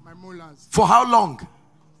teeth. My molars. For how long?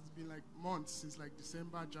 It's been like months, since like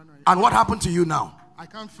December, January. And what happened to you now? I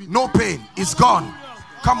can't feel No pain. It's gone.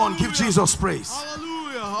 Come on, give Jesus praise.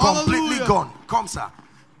 Hallelujah. Completely Hallelujah. gone. Come, sir.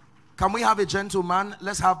 Can we have a gentleman?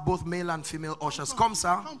 Let's have both male and female ushers. Come,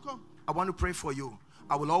 sir. Come. I want to pray for you.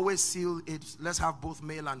 I will always seal it. Let's have both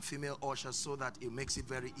male and female ushers so that it makes it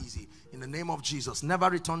very easy. In the name of Jesus. Never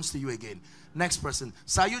returns to you again. Next person.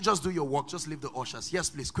 Sir, you just do your work. Just leave the ushers. Yes,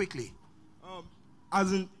 please. Quickly.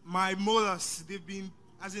 As in my molars, I've been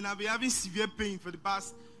having severe pain for the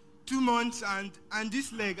past 2 months, and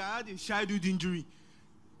this leg, I had a childhood injury.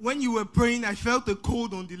 When you were praying, I felt a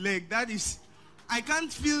cold on the leg. That is, I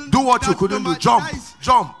can't feel. Do what you couldn't do. Jump.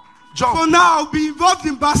 Jump. For now, I'll be involved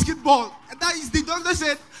in basketball. That is, the doctor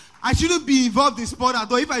said I shouldn't be involved in sport at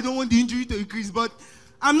all if I don't want the injury to increase. But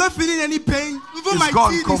I'm not feeling any pain. Even my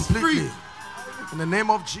teeth is free. In the name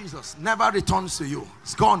of Jesus, never returns to you.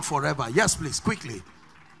 It's gone forever. Yes, please, quickly.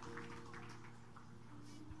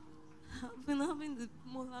 I've been having the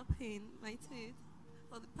molar pain in my teeth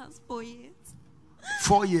for the past 4 years.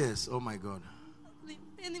 4 years. Oh my God. The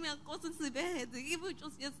pain in me causing severe headache. Even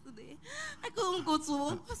just yesterday, I couldn't go to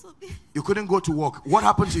work because of it. You couldn't go to work. What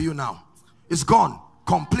happened to you now? It's gone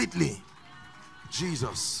completely.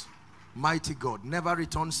 Jesus, mighty God, never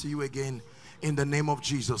returns to you again in the name of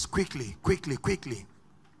Jesus. Quickly.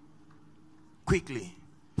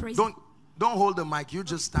 Don't hold the mic. You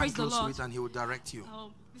just stand close to it and he will direct you.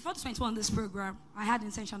 Before 21 this program, I had the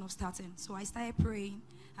intention of starting. So I started praying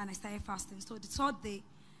and I started fasting. So the third day,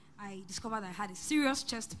 I discovered I had a serious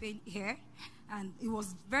chest pain here. And it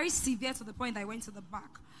was very severe to the point I went to the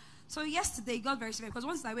back. So yesterday, it got very severe because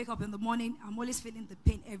once I wake up in the morning, I'm always feeling the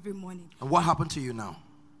pain every morning. And what happened to you now?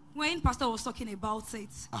 When Pastor was talking about it,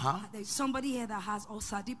 there's somebody here that has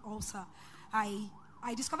ulcer, deep ulcer. I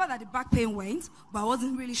discovered that the back pain went, but I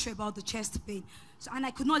wasn't really sure about the chest pain. So, and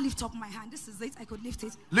I could not lift up my hand. This is it. I could lift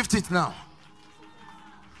it. Lift it now.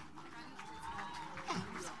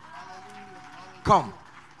 Come.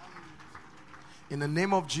 In the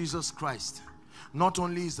name of Jesus Christ. Not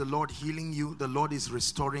only is the Lord healing you, the Lord is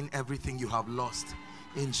restoring everything you have lost.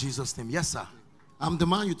 In Jesus' name. Yes, sir. I'm the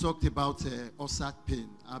man you talked about, ulcer pain.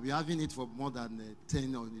 I've been having it for more than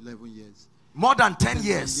 10 or 11 years. More than 10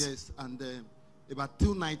 years? Yes. And about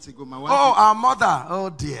 2 nights ago, my wife... Oh, our mother. Oh,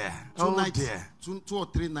 dear. Two or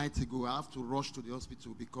 3 nights ago, I have to rush to the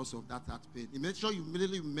hospital because of that heart pain.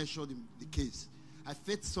 Immediately measure the case. I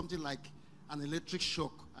felt something like an electric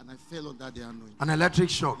shock, and I fell under the anointing. An electric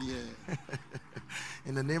shock? Yeah.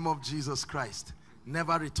 In the name of Jesus Christ,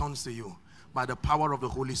 never returns to you by the power of the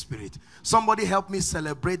Holy Spirit. Somebody help me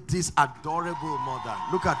celebrate this adorable mother.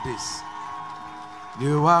 Look at this.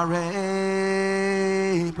 You are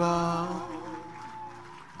able,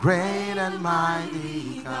 great and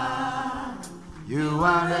mighty God. You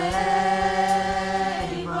are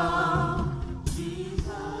able.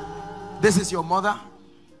 This is your mother.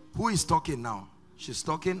 Who is talking now? She's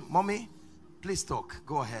talking. Mommy, please talk.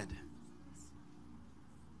 Go ahead.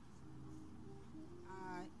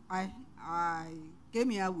 I came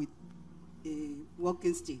here with a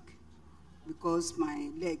walking stick because my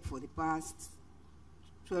leg for the past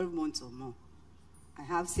 12 months or more, I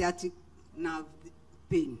have sciatic nerve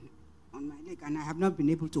pain on my leg and I have not been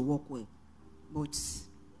able to walk well. But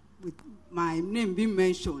with my name being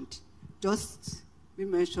mentioned, just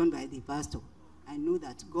being mentioned by the pastor, I know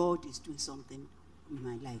that God is doing something in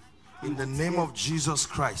my life. In the name of Jesus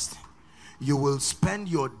Christ, you will spend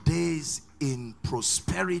your days in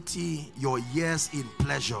prosperity, your years in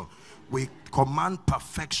pleasure. We command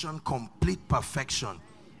perfection, complete perfection,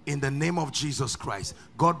 in the name of Jesus Christ.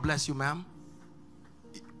 God bless you, ma'am.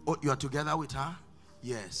 Oh, you are together with her?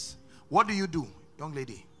 Yes. What do you do, young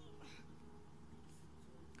lady?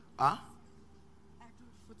 Huh? I do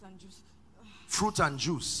fruit and juice. Fruit and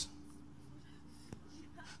juice.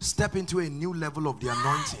 Step into a new level of the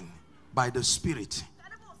anointing by the Spirit.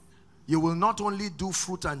 You will not only do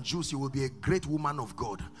fruit and juice, you will be a great woman of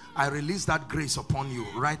God. I release that grace upon you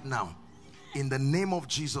right now in the name of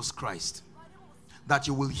Jesus Christ, that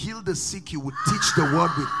you will heal the sick, you will teach the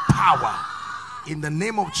word with power in the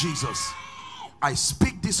name of Jesus. I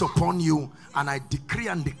speak this upon you and I decree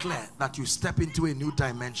and declare that you step into a new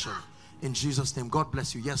dimension in Jesus' name. God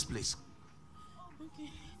bless you. Yes, please. Okay.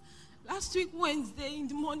 Last week Wednesday in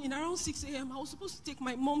the morning around 6 a.m. I was supposed to take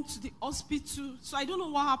my mom to the hospital. So I don't know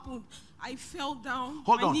what happened. I fell down.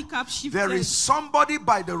 Hold my on. kneecap shifted. There is somebody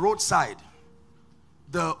by the roadside.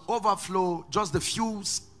 The overflow, just the few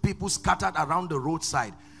people scattered around the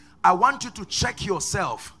roadside. I want you to check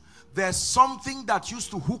yourself. There's something that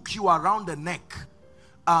used to hook you around the neck.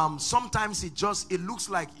 Sometimes it looks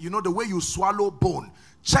like, you know, the way you swallow bone.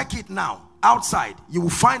 Check it now. Outside. You will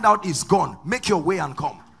find out it's gone. Make your way and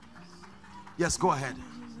come. Yes, go ahead.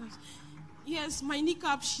 Yes, my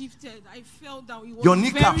kneecap shifted. I fell down. It was Your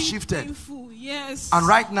kneecap very shifted? painful. Yes. And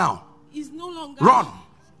right now? It's no longer. Run.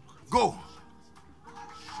 Go.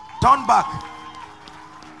 Turn back.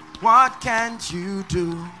 What can't you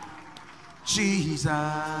do, Jesus?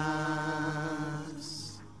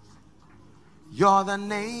 You're the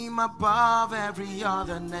name above every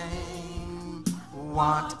other name.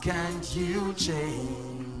 What can't you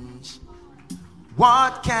change?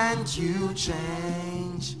 What can't you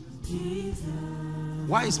change? Jesus.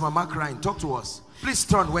 Why is Mama crying? Talk to us. Please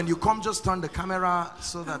turn. When you come, just turn the camera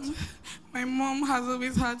so that... My mom has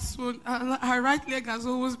always had swollen. Her right leg has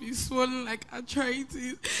always been swollen like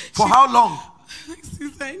arthritis. For how long?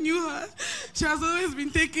 Since I knew her, she has always been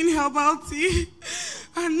taking herbal tea.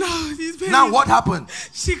 And now she's been... Now what happened?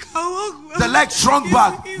 She can walk. The leg shrunk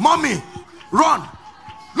back. Mommy, run.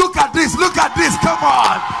 Look at this. Look at this. Come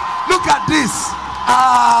on. Look at this.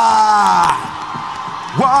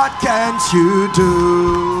 What can't you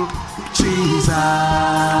do, Jesus?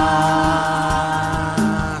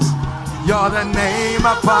 You're the name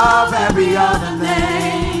above every other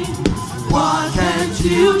name. What can't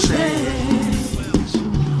you change?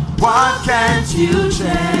 What can't you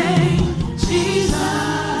change, Jesus?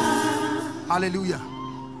 Hallelujah.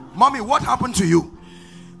 Mommy, what happened to you?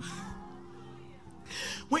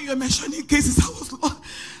 When you were mentioning cases, I was, Lord,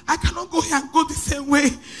 I cannot go here and go the same way.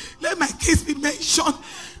 Let my case be mentioned.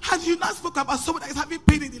 And you now spoke about somebody that is having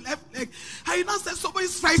pain in the left leg. And you now said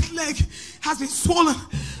somebody's right leg has been swollen.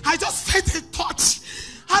 I just felt a touch.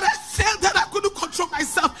 And I felt that I couldn't control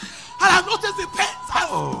myself. And I noticed the pain.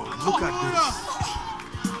 Oh, look at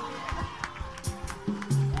this.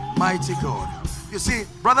 Mighty God. You see,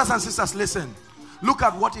 brothers and sisters, listen. Look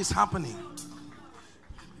at what is happening.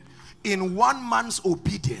 In one man's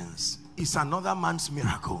obedience is another man's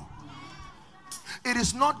miracle. It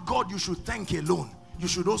is not God you should thank alone. You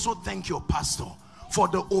should also thank your pastor for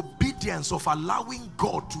the obedience of allowing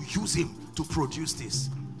God to use him to produce this.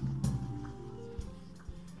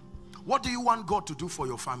 What do you want God to do for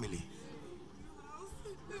your family?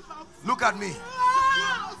 Look at me.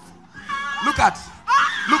 Look at.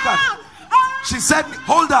 She said,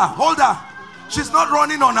 hold her. She's not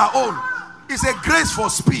running on her own. It's a grace for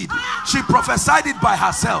speed. She prophesied it by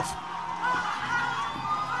herself.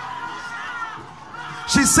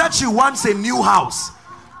 She said she wants a new house.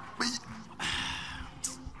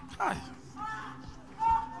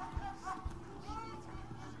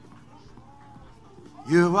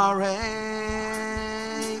 You are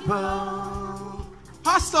able.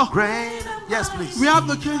 Pastor. Great. Yes, please. We have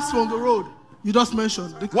the case from the road. You just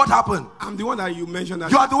mentioned. What happened? I'm the one that you mentioned.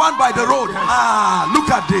 You are the one by the road. Yes. Look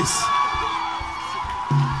at this.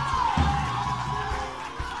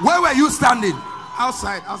 Where were you standing?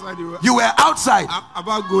 Outside the road. You were outside.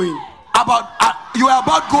 About going. You were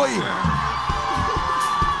about going. Yeah.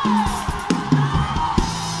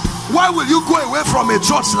 Why will you go away from a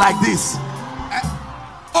church like this?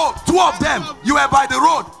 Oh, two of them. You were by the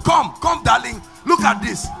road. Come, darling. Look at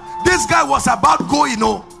this. This guy was about going,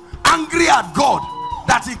 angry at God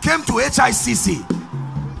that he came to HICC.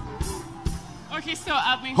 Okay, so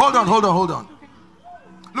I've been... Hold on.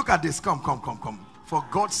 Look at this. Come. For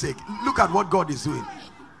God's sake, look at what God is doing.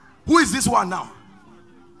 Who is this one now?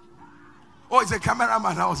 Oh, it's a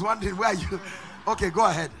cameraman. I was wondering where you... Okay, go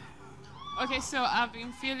ahead. Okay, so I've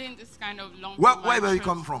been feeling this kind of lump. Where were you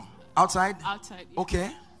coming from? Outside? Outside. Yeah.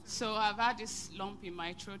 Okay. So I've had this lump in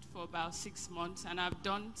my throat for about 6 months, and I've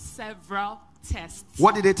done several tests.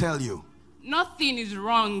 What did they tell you? nothing is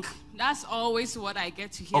wrong. That's always what I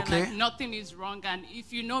get to hear. Okay. Like, nothing is wrong. And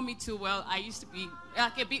if you know me too well, I used to be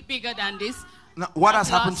like a bit bigger than this. Now, what has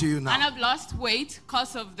happened to you now? And I've lost weight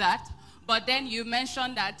because of that. But then you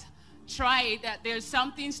mentioned that that there's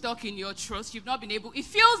something stuck in your throat. You've not been able. It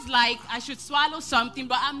feels like I should swallow something,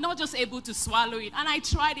 but I'm not just able to swallow it. And I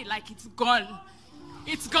tried it, like it's gone.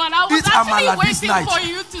 It's gone. I was actually waiting for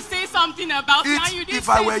you to say something about it. Now you didn't. If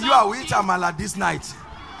I were you, I would eat amala this night.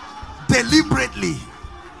 Deliberately.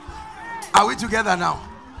 Are we together now?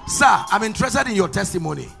 Sir, I'm interested in your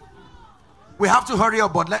testimony. We have to hurry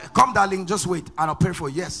up, but come, darling, just wait and I'll pray for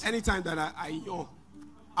you. Yes. Anytime that I yawn,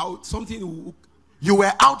 something will. You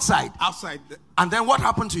were outside. Outside. And then what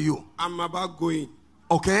happened to you? I'm about going.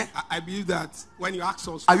 Okay. I believe that when you ask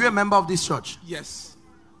us. Are you a member of this church? Yes.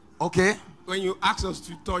 Okay. When you ask us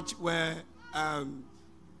to touch where,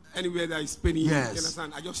 anywhere that is paining, yes. You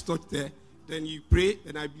understand? I just touch there. Then you pray.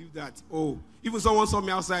 Then I believe that. Oh, even someone saw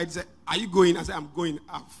me outside. Said, "Are you going?" I said, "I'm going."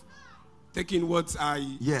 I've taken what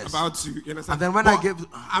I about to. You understand? And then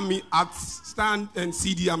when at stand and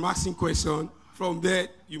CD, I'm asking questions. From there,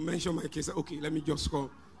 you mentioned my case. Okay, let me just go.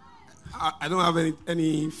 I don't have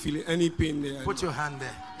any feeling, any pain there. Put your hand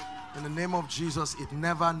there. In the name of Jesus, it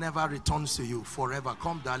never returns to you forever.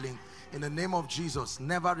 Come, darling. In the name of Jesus,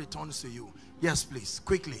 never returns to you. Yes, please,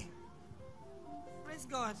 quickly. Praise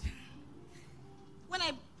God. When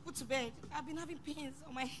I put to bed, I've been having pains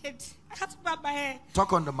on my head. I had to barb my hair.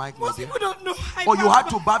 Talk on the mic, most people don't know. You had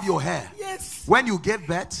to barb your hair? Yes. When you gave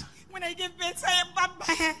birth? When I gave birth, I barb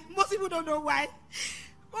my hair. Most people don't know why.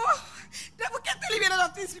 Oh, they will keep telling me a lot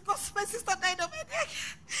of things because my sister died of headache.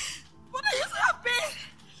 But I used to have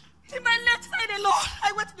pain in my left side alone.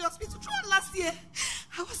 I went to the hospital throughout last year.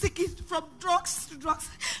 I was taking from drugs to drugs.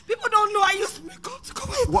 People don't know I used to make up to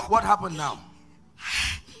cover it. What happened now?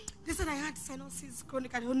 They said I had sinuses,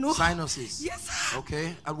 chronic. I don't know. Sinuses? Yes, sir.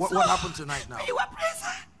 Okay. And what happened tonight now? You were praying,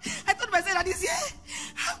 sir. I told myself that this year,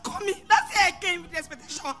 I'm coming. Last year I came with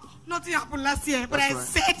expectation. Nothing happened last year. But I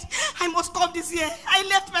said, I must come this year. I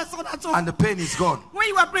left my son at home. And the pain is gone? When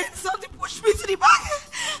you were praying, something pushed me to the back.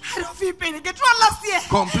 I don't feel pain again. Throughout last year.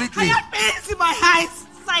 Completely. I had pains in my eyes.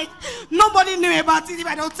 Side. Nobody knew about it. If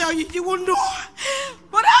I don't tell you, you won't know.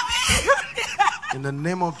 But in the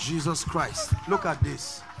name of Jesus Christ, look at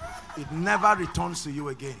this. It never returns to you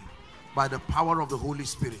again by the power of the Holy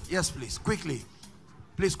Spirit. Yes, please, quickly.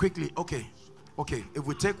 Please, quickly. Okay. If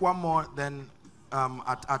we take one more, then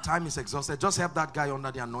our time is exhausted. Just help that guy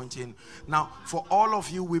under the anointing. Now, for all of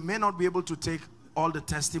you, we may not be able to take all the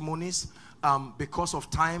testimonies because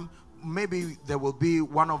of time. Maybe there will be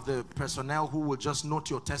one of the personnel who will just note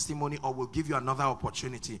your testimony or will give you another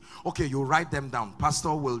opportunity. Okay, you write them down.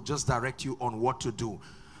 Pastor will just direct you on what to do.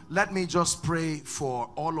 Let me just pray for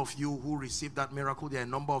all of you who received that miracle. There are a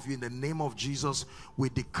number of you. In the name of Jesus, we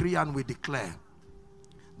decree and we declare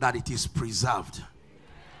that it is preserved.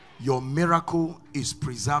 Your miracle is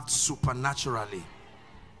preserved supernaturally.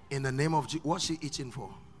 In the name of Jesus. What's she itching for?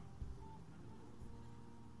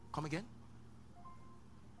 Come again?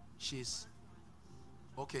 She's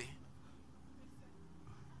okay.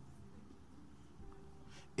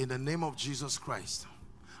 In the name of Jesus Christ.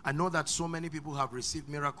 I know that so many people have received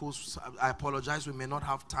miracles. I apologize, we may not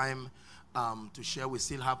have time to share. We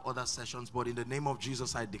still have other sessions, but in the name of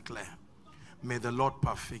Jesus I declare, may the Lord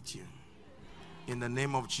perfect you. In the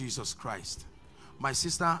name of Jesus Christ. My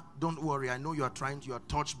sister, don't worry. I know you are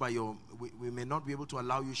touched by your, we may not be able to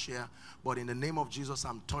allow you share, but in the name of Jesus,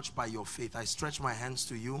 I'm touched by your faith. I stretch my hands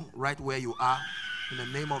to you right where you are. In the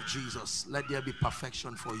name of Jesus, let there be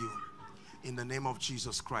perfection for you. In the name of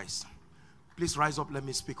Jesus Christ. Please rise up. Let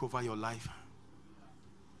me speak over your life.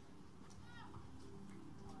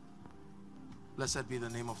 Blessed be the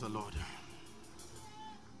name of the Lord.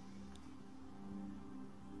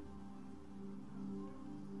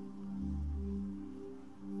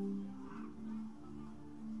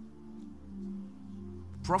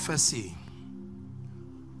 Prophecy,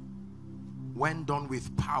 when done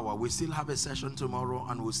with power, we still have a session tomorrow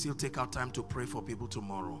and we'll still take our time to pray for people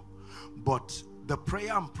tomorrow. But the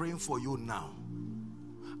prayer I'm praying for you now,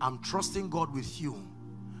 I'm trusting God with you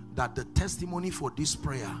that the testimony for this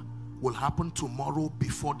prayer will happen tomorrow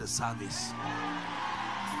before the service.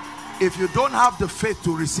 If you don't have the faith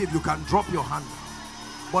to receive, you can drop your hand.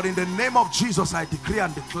 But in the name of Jesus, I decree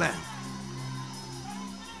and declare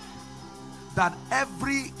that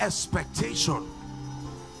every expectation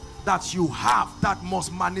that you have that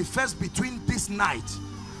must manifest between this night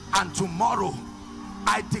and tomorrow,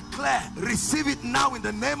 I declare, receive it now in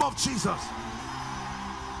the name of Jesus.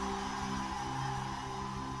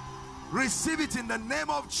 Receive it in the name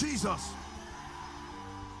of Jesus.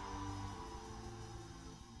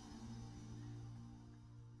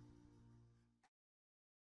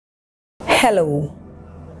 Hello.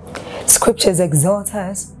 Scriptures exhort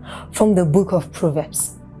us from the book of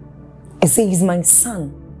Proverbs. It says, my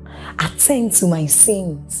son, attend to my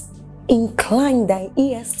sayings, incline thy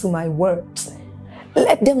ears to my words,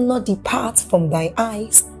 let them not depart from thy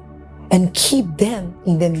eyes, and keep them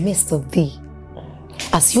in the midst of thee.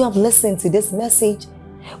 As you have listened to this message,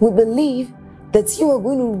 we believe that you are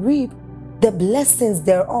going to reap the blessings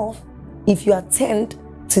thereof if you attend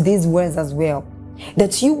to these words as well.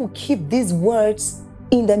 That you will keep these words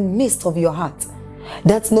in the midst of your heart.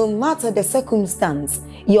 That no matter the circumstance,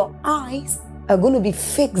 your eyes are going to be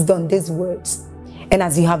fixed on these words. And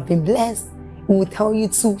as you have been blessed, we will tell you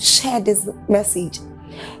to share this message.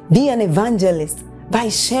 Be an evangelist by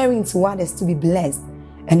sharing to others to be blessed.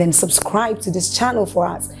 And then subscribe to this channel for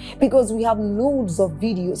us, because we have loads of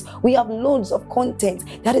videos, we have loads of content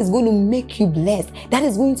that is going to make you blessed, that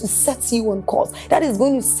is going to set you on course, that is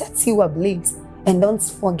going to set you ablaze. And don't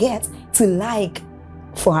forget to like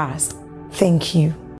for us. Thank you.